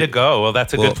 Well, way to go. Well,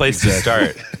 that's a good place to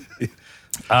start.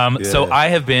 So I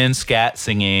have been scat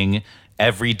singing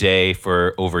every day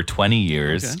for over 20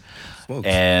 years. smokes.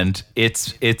 And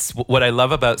it's what I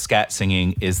love about scat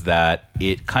singing is that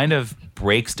it kind of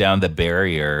breaks down the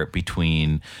barrier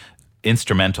between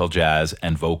instrumental jazz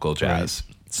and vocal jazz.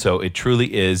 Right. So it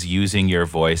truly is using your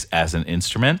voice as an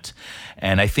instrument.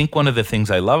 And I think one of the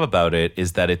things I love about it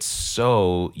is that it's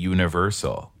so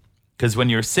universal. Because when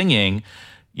you're singing,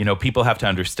 people have to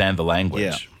understand the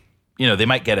language. Yeah. They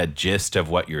might get a gist of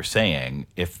what you're saying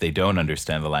if they don't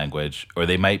understand the language, or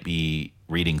they might be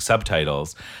reading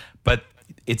subtitles, but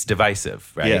it's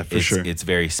divisive, right? Yeah, for sure. It's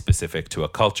very specific to a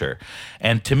culture.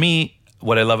 And to me,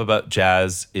 what I love about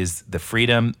jazz is the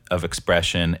freedom of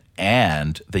expression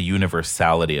and the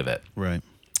universality of it. Right.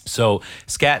 So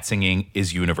scat singing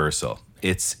is universal.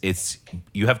 It's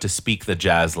you have to speak the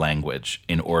jazz language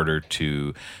in order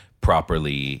to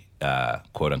properly,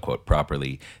 quote unquote,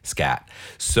 properly scat.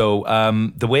 So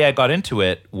the way I got into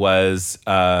it was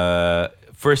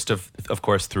first, of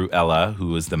course, through Ella, who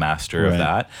was the master of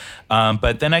that.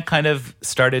 But then I kind of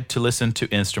started to listen to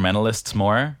instrumentalists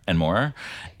more and more,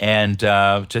 and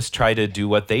just try to do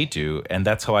what they do. And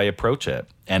that's how I approach it.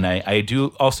 And I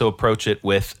do also approach it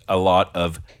with a lot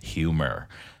of humor,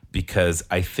 because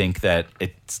I think that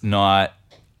it's not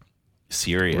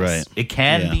serious. Right. It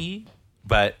can be,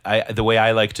 but the way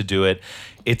I like to do it,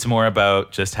 it's more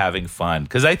about just having fun.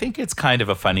 Because I think it's kind of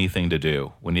a funny thing to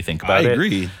do when you think about it. I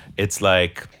agree. It's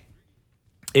like,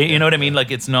 you know what I mean?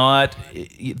 Like, it's not,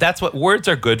 that's what words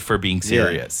are good for, being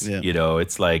serious. Yeah.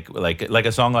 It's like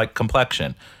a song like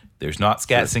Complexion. There's not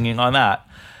scat singing on that,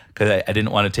 because I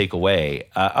didn't want to take away.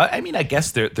 I mean, I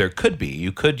guess there could be.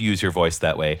 You could use your voice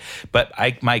that way. But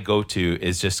my go-to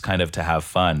is just kind of to have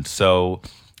fun. So,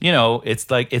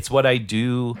 it's like, it's what I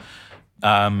do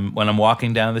when I'm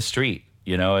walking down the street.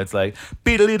 It's like,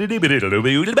 see,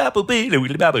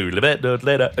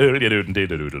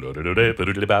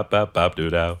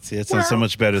 it sounds so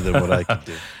much better than what I could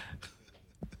do.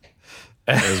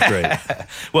 That was great.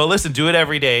 Well, listen, do it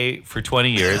every day for 20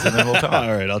 years, and then we'll talk.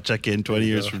 All right, I'll check in 20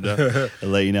 years from now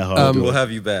and let you know how I do. We'll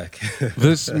have you back.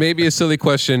 This may be a silly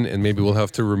question, and maybe we'll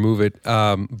have to remove it.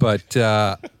 But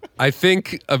I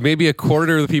think maybe a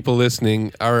quarter of the people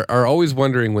listening are always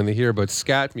wondering when they hear about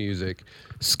scat music.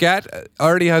 Scat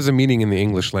already has a meaning in the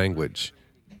English language.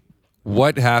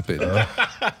 What happened?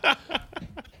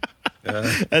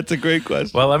 That's a great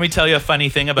question. Well, let me tell you a funny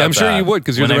thing about that. I'm sure you would,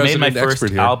 because you're the resident expert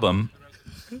here. When I made my first album,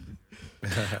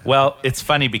 well, it's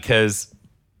funny because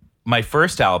my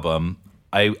first album,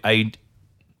 I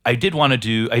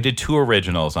did two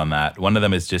originals on that. One of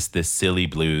them is just this silly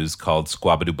blues called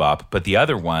Squabadoo Bop, but the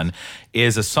other one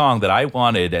is a song that I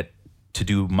wanted to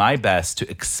do my best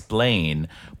to explain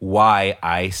why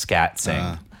I scat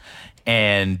sing.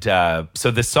 And so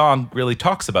the song really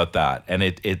talks about that, and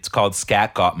it's called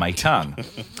Scat Got My Tongue.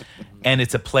 And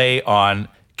it's a play on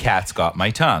Cat's Got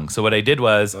My Tongue. So what I did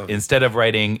was, instead of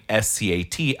writing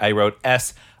S-C-A-T, I wrote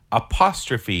S''C-A-T,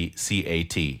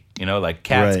 like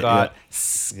cat's got,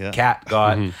 cat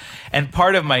got. Mm-hmm. And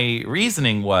part of my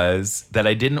reasoning was that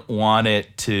I didn't want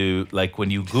it to, like,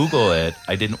 when you Google it,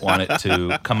 I didn't want it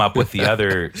to come up with the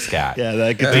other scat. Yeah,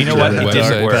 that could be a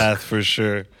dark path for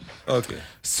sure. Okay.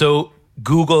 So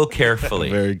Google carefully.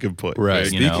 Very good point. Right.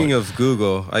 Speaking of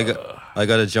Google, I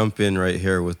got to jump in right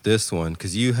here with this one,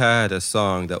 because you had a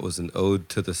song that was an ode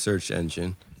to the search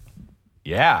engine.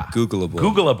 Yeah.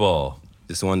 Googleable.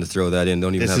 Just wanted to throw that in.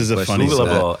 Don't even this have is a question.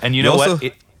 Googleable. And you know also,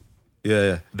 what?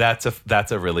 Yeah.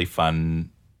 That's a really fun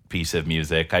piece of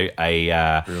music. Really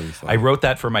fun. I wrote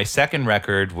that for my second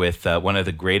record with one of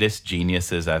the greatest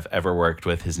geniuses I've ever worked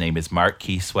with. His name is Mark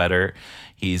Keysweater.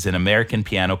 He's an American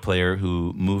piano player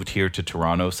who moved here to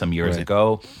Toronto some years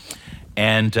ago.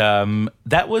 And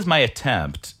that was my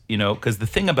attempt, because the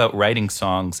thing about writing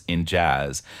songs in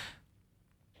jazz,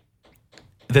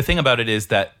 the thing about it is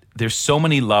that there's so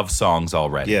many love songs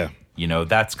already. Yeah.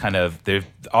 That's kind of,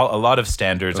 a lot of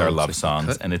standards are love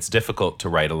songs, and it's difficult to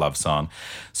write a love song.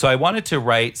 So I wanted to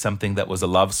write something that was a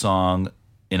love song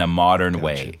in a modern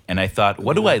way. And I thought,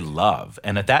 what do I love?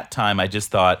 And at that time, I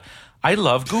just thought, I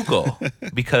love Google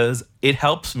because it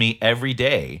helps me every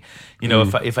day.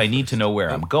 If I need to know where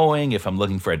I'm going, if I'm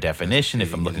looking for a definition,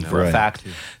 if I'm looking for a fact.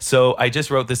 So I just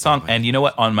wrote this song. And you know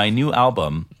what? On my new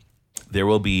album, there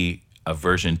will be a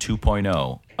version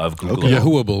 2.0 of Google.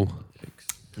 Yahooable.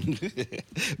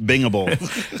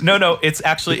 Bingable. No, it's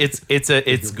actually it's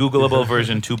Googleable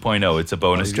version 2.0. It's a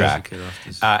bonus track.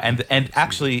 And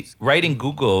actually writing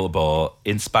Googleable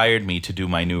inspired me to do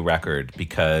my new record,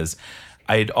 because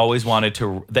I'd always wanted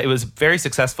to. It was very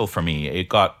successful for me. It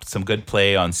got some good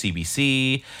play on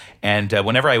CBC, and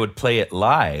whenever I would play it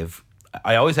live,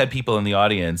 I always had people in the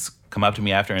audience come up to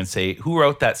me after and say, who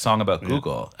wrote that song about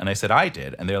Google? And I said, I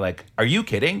did. And they're like, are you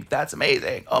kidding? That's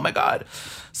amazing. Oh my God.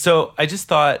 So I just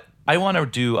thought, I want to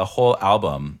do a whole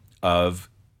album of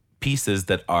pieces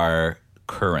that are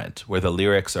current, where the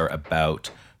lyrics are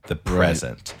about the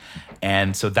present.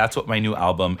 And so that's what my new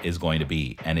album is going to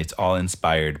be. And it's all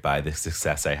inspired by the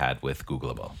success I had with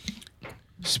Googleable.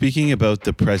 Speaking about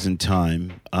the present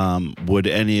time, would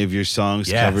any of your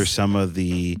songs cover some of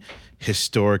the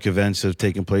historic events that have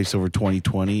taken place over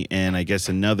 2020? And I guess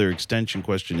another extension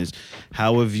question is,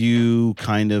 how have you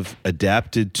kind of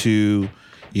adapted to,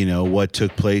 you know, what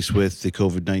took place with the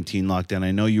COVID-19 lockdown? I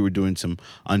know you were doing some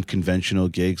unconventional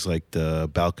gigs like the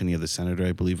balcony of the Senator,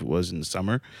 I believe it was, in the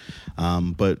summer.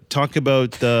 But talk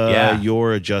about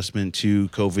your adjustment to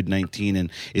COVID-19, and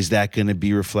is that going to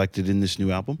be reflected in this new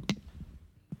album?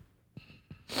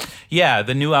 Yeah,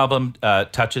 the new album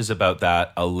touches about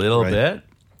that a little bit.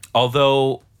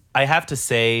 Although I have to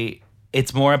say,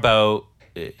 it's more about,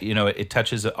 you know, it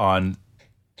touches on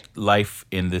life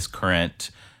in this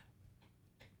current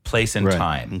place and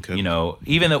time. Okay. You know,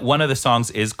 even that one of the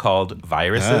songs is called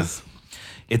Viruses.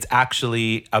 It's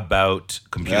actually about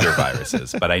computer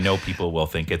viruses, but I know people will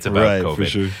think it's about COVID. For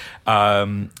sure.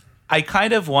 I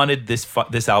kind of wanted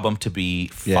this album to be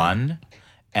fun.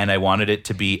 And I wanted it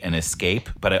to be an escape,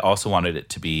 but I also wanted it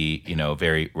to be, you know,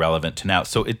 very relevant to now.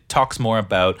 So it talks more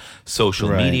about social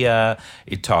media.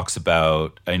 It talks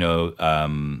about, I know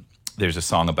there's a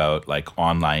song about like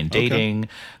online dating.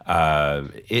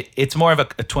 It's more of a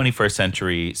 21st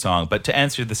century song. But to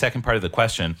answer the second part of the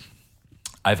question,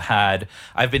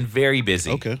 I've been very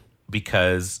busy.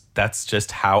 Because that's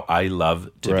just how I love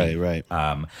to be.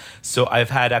 So I've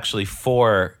had actually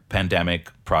 4 pandemic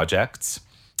projects.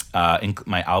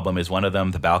 My album is one of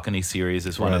them. The Balcony series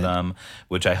is one of them,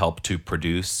 which I helped to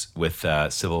produce with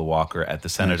Sybil Walker at the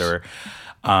Senator.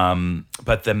 Nice.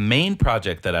 But the main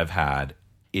project that I've had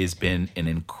has been an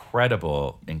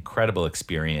incredible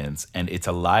experience. And it's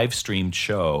a live streamed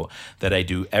show that I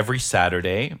do every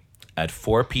Saturday at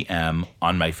 4 p.m.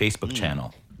 on my Facebook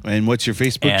channel. And what's your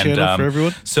Facebook channel for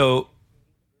everyone? So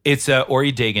it's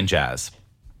Ori Dagan Jazz.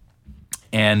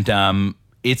 And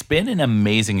it's been an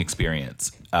amazing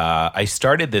experience. I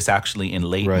started this actually in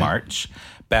late March.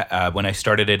 When I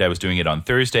started it, I was doing it on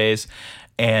Thursdays.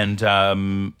 And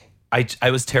I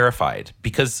was terrified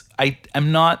because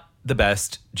I'm not the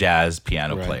best jazz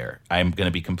piano player. I'm going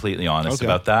to be completely honest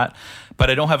about that. But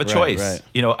I don't have a choice.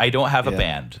 You know, I don't have a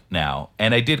band now.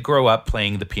 And I did grow up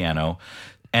playing the piano.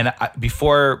 And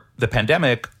before the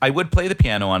pandemic, I would play the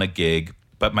piano on a gig.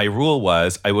 But my rule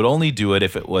was I would only do it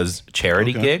if it was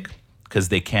charity gig, because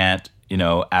they can't, you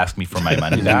know, ask me for my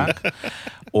money back.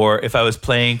 Or if I was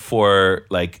playing for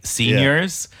like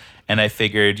seniors and I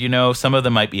figured, you know, some of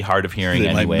them might be hard of hearing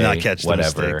anyway, might not catch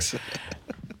whatever.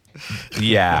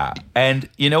 And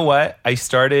you know what? I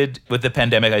started with the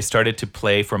pandemic, I started to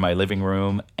play for my living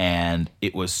room, and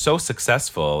it was so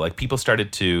successful. Like people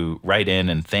started to write in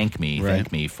and thank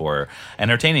me for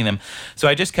entertaining them. So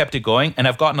I just kept it going, and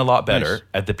I've gotten a lot better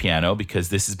at the piano because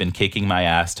this has been kicking my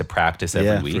ass to practice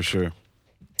every week. For sure.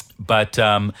 But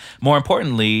more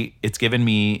importantly, it's given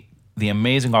me the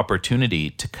amazing opportunity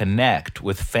to connect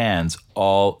with fans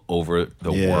all over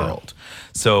the world.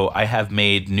 So I have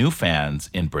made new fans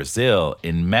in Brazil,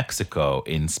 in Mexico,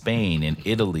 in Spain, in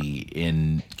Italy,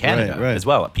 in Canada as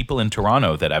well. People in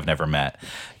Toronto that I've never met.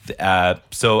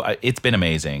 So it's been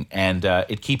amazing, and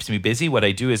it keeps me busy. What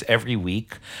I do is every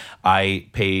week I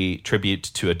pay tribute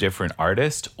to a different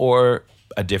artist or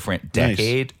a different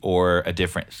decade or a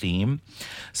different theme.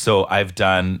 So I've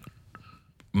done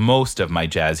most of my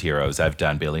jazz heroes. I've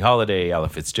done Billie Holiday, Ella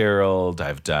Fitzgerald.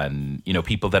 I've done, you know,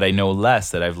 people that I know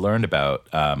less that I've learned about,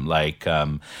 like Frank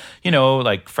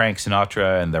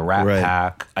Sinatra and the Rat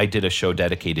Pack. I did a show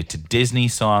dedicated to Disney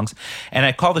songs, and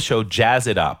I call the show Jazz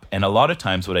It Up. And a lot of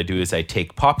times what I do is I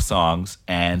take pop songs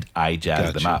and I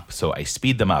jazz them up. So I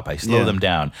speed them up, I slow them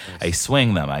down, I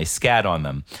swing them, I scat on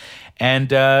them.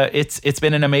 And it's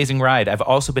been an amazing ride. I've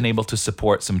also been able to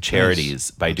support some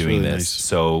charities by doing this.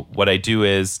 So what I do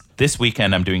is this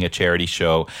weekend I'm doing a charity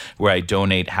show where I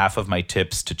donate half of my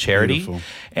tips to charity. Beautiful.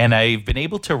 And I've been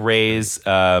able to raise,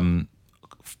 I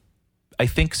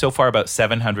think so far about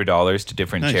 $700 to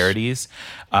different charities.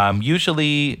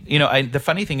 Usually, you know, the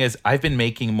funny thing is I've been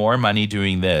making more money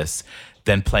doing this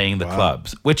than playing the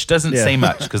clubs, which doesn't say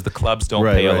much because the clubs don't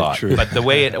pay a lot. True. But the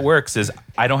way it works is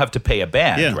I don't have to pay a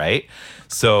band, right?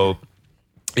 So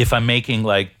if I'm making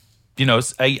like, you know,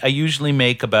 I usually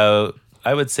make about,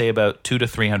 I would say about $200 to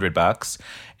 $300.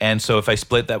 And so if I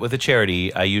split that with a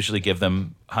charity, I usually give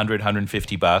them $100,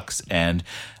 $150. And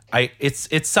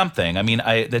it's something. I mean,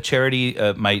 the charity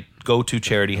might go-to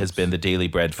charity has been the Daily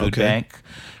Bread Food Bank,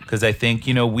 because I think,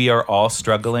 we are all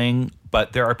struggling,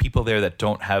 but there are people there that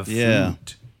don't have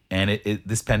food. And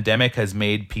this pandemic has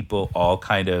made people all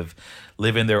kind of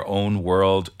live in their own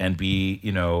world and be,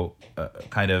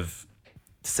 kind of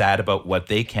sad about what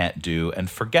they can't do and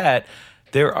forget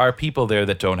there are people there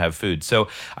that don't have food. So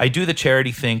I do the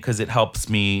charity thing because it helps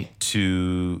me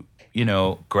to,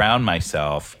 ground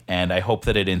myself. And I hope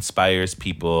that it inspires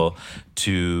people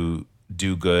to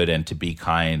do good and to be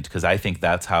kind, because I think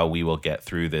that's how we will get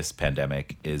through this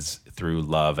pandemic, is through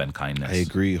love and kindness. I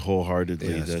agree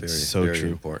wholeheartedly. Yeah, that's very true.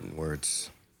 Important words.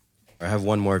 I have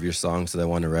one more of your songs that I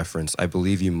want to reference. I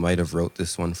believe you might have wrote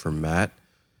this one for Matt.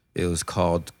 It was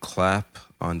called Clap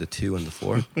on the 2 and the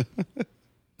 4.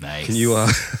 Nice. Can you,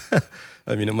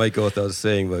 it might go without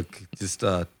saying, but just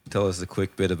tell us a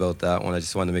quick bit about that one. I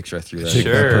just wanted to make sure I threw that in.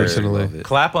 Sure. Personally.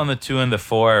 Clap on the 2 and the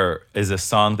 4 is a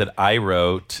song that I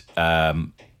wrote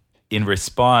in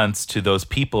response to those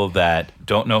people that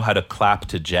don't know how to clap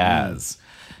to jazz.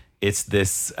 It's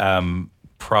this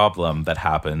problem that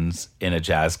happens in a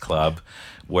jazz club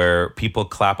where people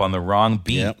clap on the wrong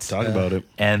beat. Yep, talk about it.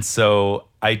 And so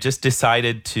I just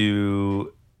decided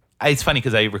to... It's funny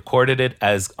because I recorded it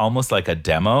as almost like a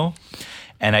demo,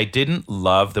 and I didn't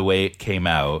love the way it came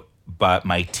out, but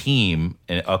my team,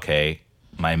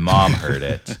 my mom heard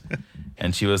it,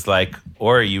 and she was like,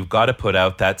 Ori, you've got to put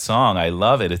out that song. I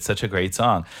love it. It's such a great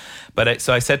song. But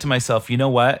so I said to myself, you know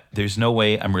what? There's no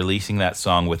way I'm releasing that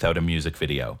song without a music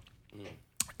video.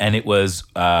 And it was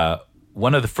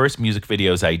one of the first music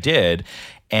videos I did.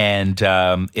 And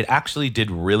it actually did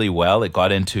really well. It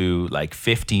got into like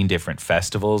 15 different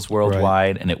festivals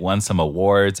worldwide, and it won some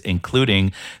awards,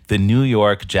 including the New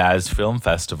York Jazz Film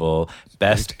Festival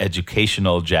Best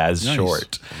Educational Jazz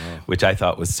Short, which I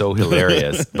thought was so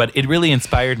hilarious. But it really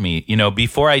inspired me.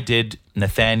 Before I did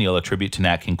Nathaniel, a tribute to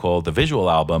Nat King Cole, the visual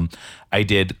album, I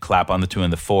did Clap on the 2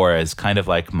 and the 4 as kind of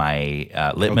like my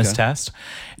litmus test.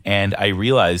 And I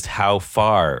realized how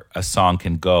far a song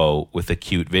can go with a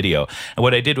cute video. And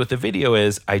what I did with the video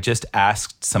is I just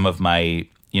asked some of my,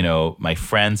 my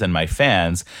friends and my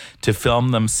fans to film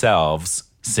themselves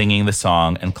singing the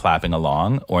song and clapping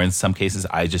along, or in some cases,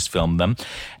 I just filmed them.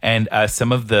 And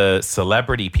some of the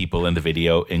celebrity people in the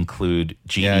video include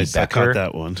Jeannie Becker, I caught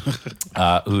that one.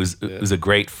 who's a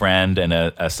great friend and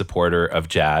a supporter of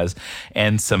jazz,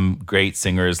 and some great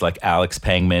singers like Alex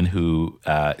Pangman, who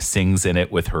sings in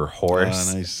it with her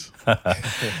horse. Nice.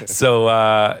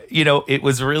 So, it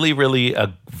was really, really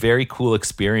a very cool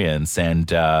experience,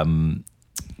 and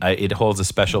it holds a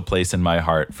special place in my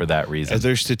heart for that reason. Are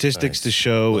there statistics to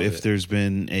show if there's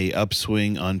been a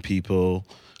upswing on people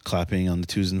clapping on the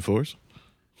 2s and 4s?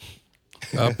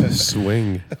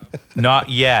 Upswing. Not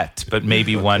yet, but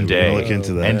maybe one day. We'll look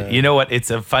into that. And you know what?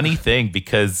 It's a funny thing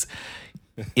because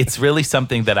it's really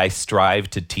something that I strive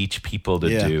to teach people to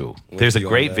do. There's a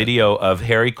great video of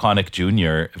Harry Connick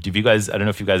Jr. I don't know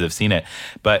if you guys have seen it,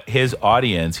 but his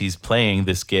audience, he's playing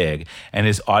this gig, and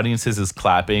his audience is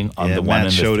clapping on the 1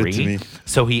 and the 3.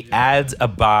 So he adds a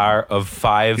bar of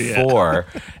 5/4,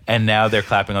 and now they're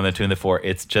clapping on the 2 and the 4.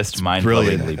 It's just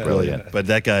mind-blowingly brilliant. But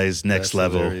that guy's next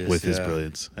level with his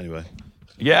brilliance. Anyway.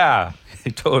 Yeah,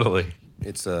 totally.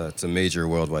 It's a major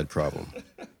worldwide problem.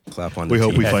 Clap on. We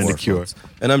hope we find a cure.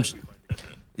 And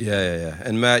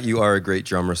And Matt, you are a great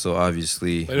drummer, so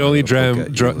obviously. I only drum.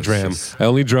 I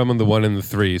only drum on the 1 and the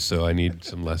 3, so I need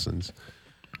some lessons.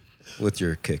 With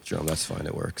your kick drum, that's fine.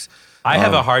 It works. I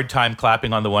have a hard time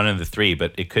clapping on the 1 and the 3,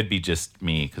 but it could be just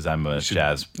me because I'm a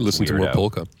jazz Listen weirdo. to more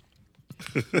polka.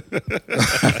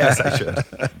 Yes, I should.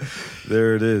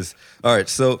 There it is. All right,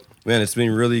 so man, it's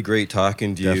been really great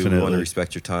talking to you. Definitely. We want to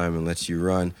respect your time and let you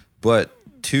run, but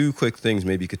 2 quick things.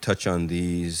 Maybe you could touch on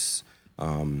these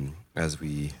as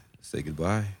we say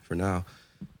goodbye for now.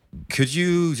 Could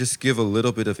you just give a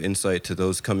little bit of insight to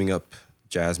those coming up,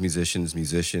 jazz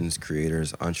musicians,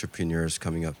 creators, entrepreneurs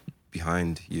coming up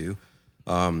behind you?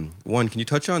 One, can you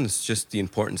touch on just the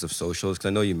importance of socials? Because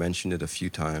I know you mentioned it a few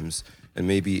times, and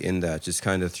maybe in that, just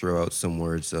kind of throw out some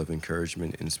words of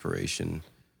encouragement, inspiration,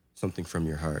 something from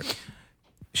your heart.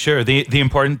 Sure. Did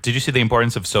you see the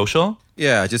importance of social?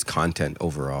 Yeah, just content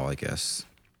overall, I guess.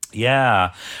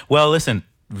 Yeah. Well, listen,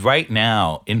 right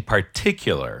now in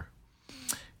particular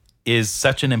is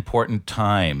such an important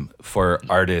time for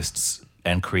artists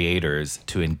and creators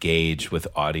to engage with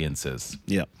audiences.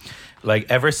 Yeah. Like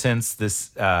ever since this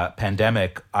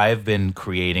pandemic, I've been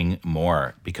creating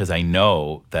more because I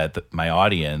know that my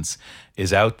audience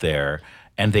is out there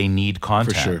and they need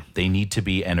content. For sure. They need to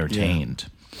be entertained.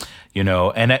 you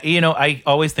know. And I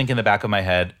always think in the back of my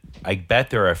head, I bet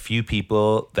there are a few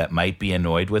people that might be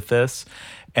annoyed with this.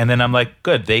 And then I'm like,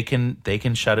 good, they can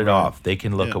shut it off. They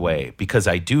can look away, because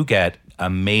I do get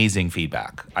amazing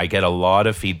feedback. I get a lot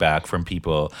of feedback from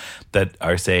people that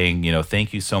are saying, you know,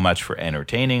 thank you so much for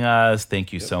entertaining us.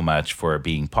 Thank you so much for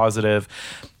being positive.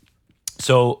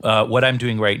 So what I'm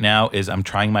doing right now is I'm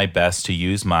trying my best to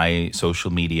use my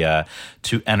social media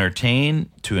to entertain,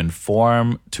 to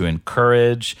inform, to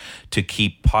encourage, to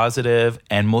keep positive,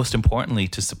 and most importantly,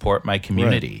 to support my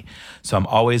community. Right. So I'm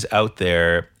always out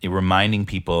there reminding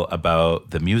people about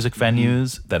the music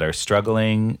venues that are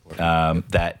struggling,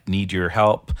 that need your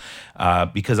help,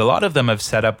 because a lot of them have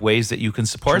set up ways that you can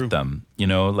support them. You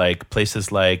know, like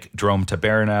places like Drome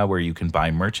Taberna, where you can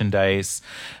buy merchandise.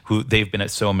 They've been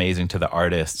so amazing to the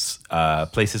artists.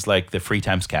 Places like the Free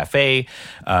Times Cafe,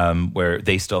 where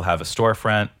they still have a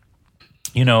storefront.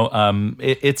 You know,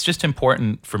 it's just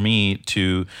important for me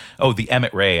to. Oh, the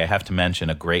Emmett Ray, I have to mention,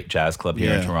 a great jazz club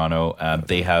here in Toronto.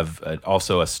 They have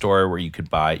also a store where you could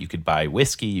buy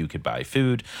whiskey, you could buy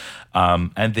food,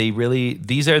 and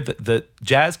these are the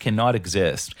jazz cannot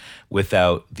exist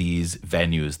without these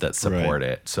venues that support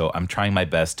it. So I'm trying my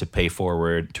best to pay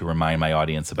forward, to remind my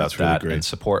audience about that, and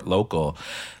support local,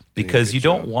 because we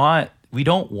don't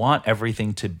want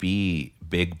everything to be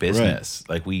big business.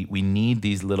 Like we need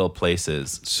these little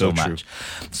places so much.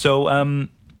 So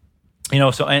you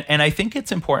know, and I think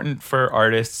it's important for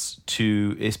artists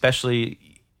to, especially,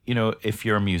 you know, if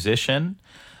you're a musician,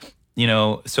 you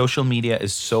know, social media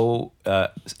is so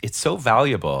it's so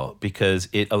valuable, because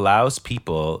it allows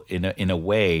people in a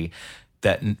way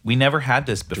that we never had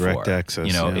this before. Direct access.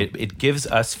 You know, it gives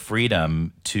us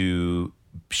freedom to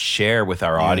share with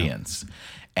our audience.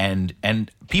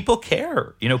 And people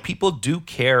care, you know, people do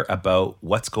care about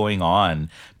what's going on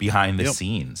behind the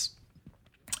scenes.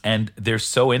 And they're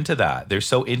so into that. They're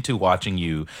so into watching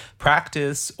you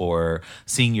practice or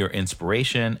seeing your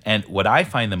inspiration. And what I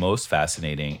find the most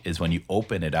fascinating is when you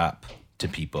open it up to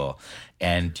people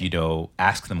and, you know,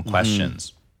 ask them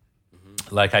questions.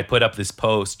 Like I put up this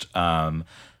post a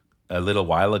little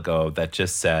while ago that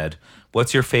just said,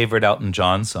 "What's your favorite Elton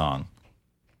John song?"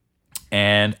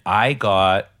 And I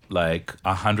got like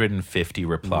 150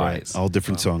 replies. All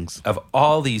different songs. Of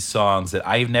all these songs that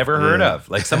I've never heard of.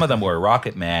 Like some of them were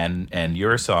Rocket Man and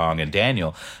Your Song and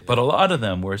Daniel, but a lot of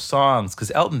them were songs, because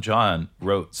Elton John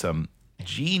wrote some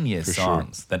genius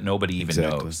songs that nobody even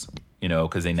knows, you know,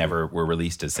 because they never were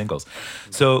released as singles.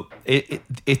 So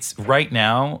it's right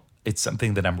now, it's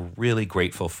something that I'm really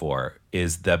grateful for,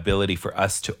 is the ability for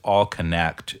us to all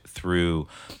connect through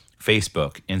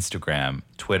Facebook, Instagram,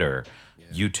 Twitter,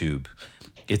 YouTube.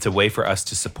 It's a way for us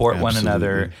to support one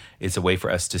another. It's a way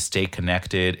for us to stay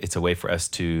connected. It's a way for us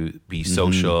to be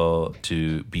social,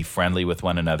 to be friendly with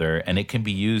one another. And it can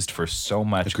be used for so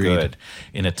much good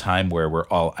in a time where we're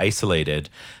all isolated.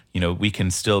 You know, we can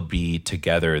still be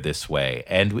together this way.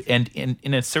 And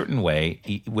in a certain way,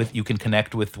 you can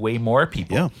connect with way more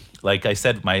people. Yeah. Like I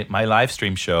said, my live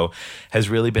stream show has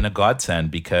really been a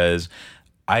godsend, because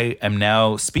I am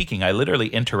now speaking. I literally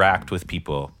interact with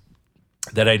people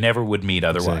that I never would meet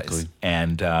otherwise. Exactly.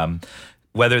 And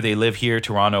whether they live here,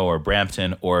 Toronto or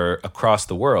Brampton or across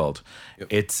the world,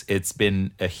 it's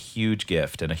been a huge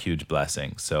gift and a huge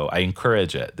blessing. So I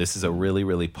encourage it. This is a really,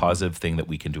 really positive thing that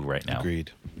we can do right now.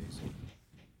 Agreed. Amazing.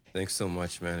 Thanks so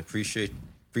much, man. Appreciate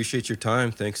your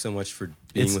time. Thanks so much for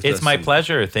being with us. It's my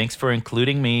pleasure. Thanks for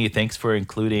including me. Thanks for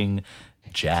including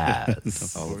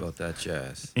jazz. All about that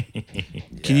jazz.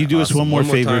 Can you do us one more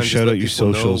favor? Shout out your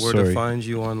socials. Where to find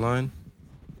you online?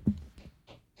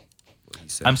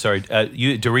 I'm sorry.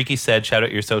 Dariki said shout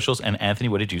out your socials, and Anthony,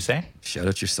 what did you say? Shout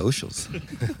out your socials.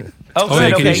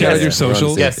 Can you shout out your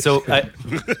socials? Yes. So,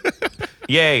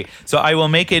 yay! So I will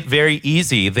make it very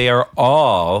easy. They are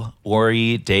all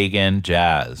Ori Dagan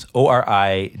Jazz.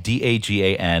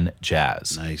 ORIDAGAN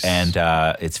Jazz. Nice. And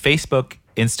it's Facebook,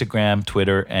 Instagram,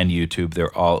 Twitter, and YouTube.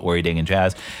 They're all Ori Dagan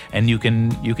Jazz, and you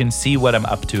can see what I'm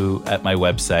up to at my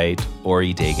website,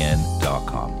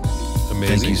 oridagan.com.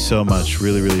 Amazing. Thank you so much.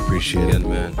 Really, really appreciate it. Again,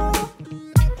 man.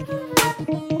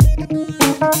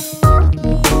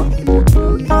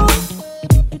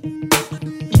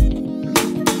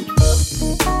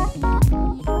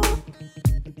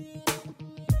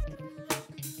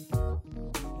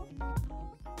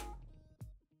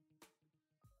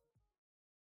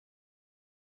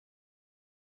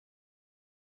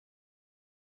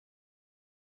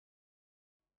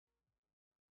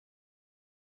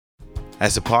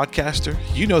 As a podcaster,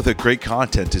 you know that great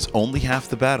content is only half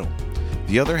the battle.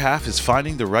 The other half is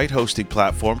finding the right hosting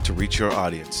platform to reach your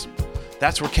audience.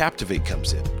 That's where Captivate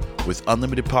comes in. With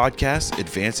unlimited podcasts,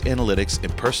 advanced analytics,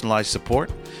 and personalized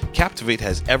support, Captivate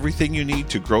has everything you need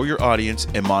to grow your audience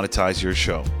and monetize your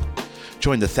show.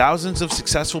 Join the thousands of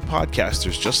successful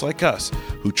podcasters just like us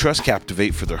who trust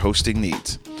Captivate for their hosting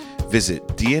needs. Visit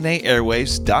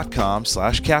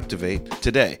DNAairwaves.com/captivate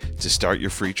today to start your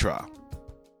free trial.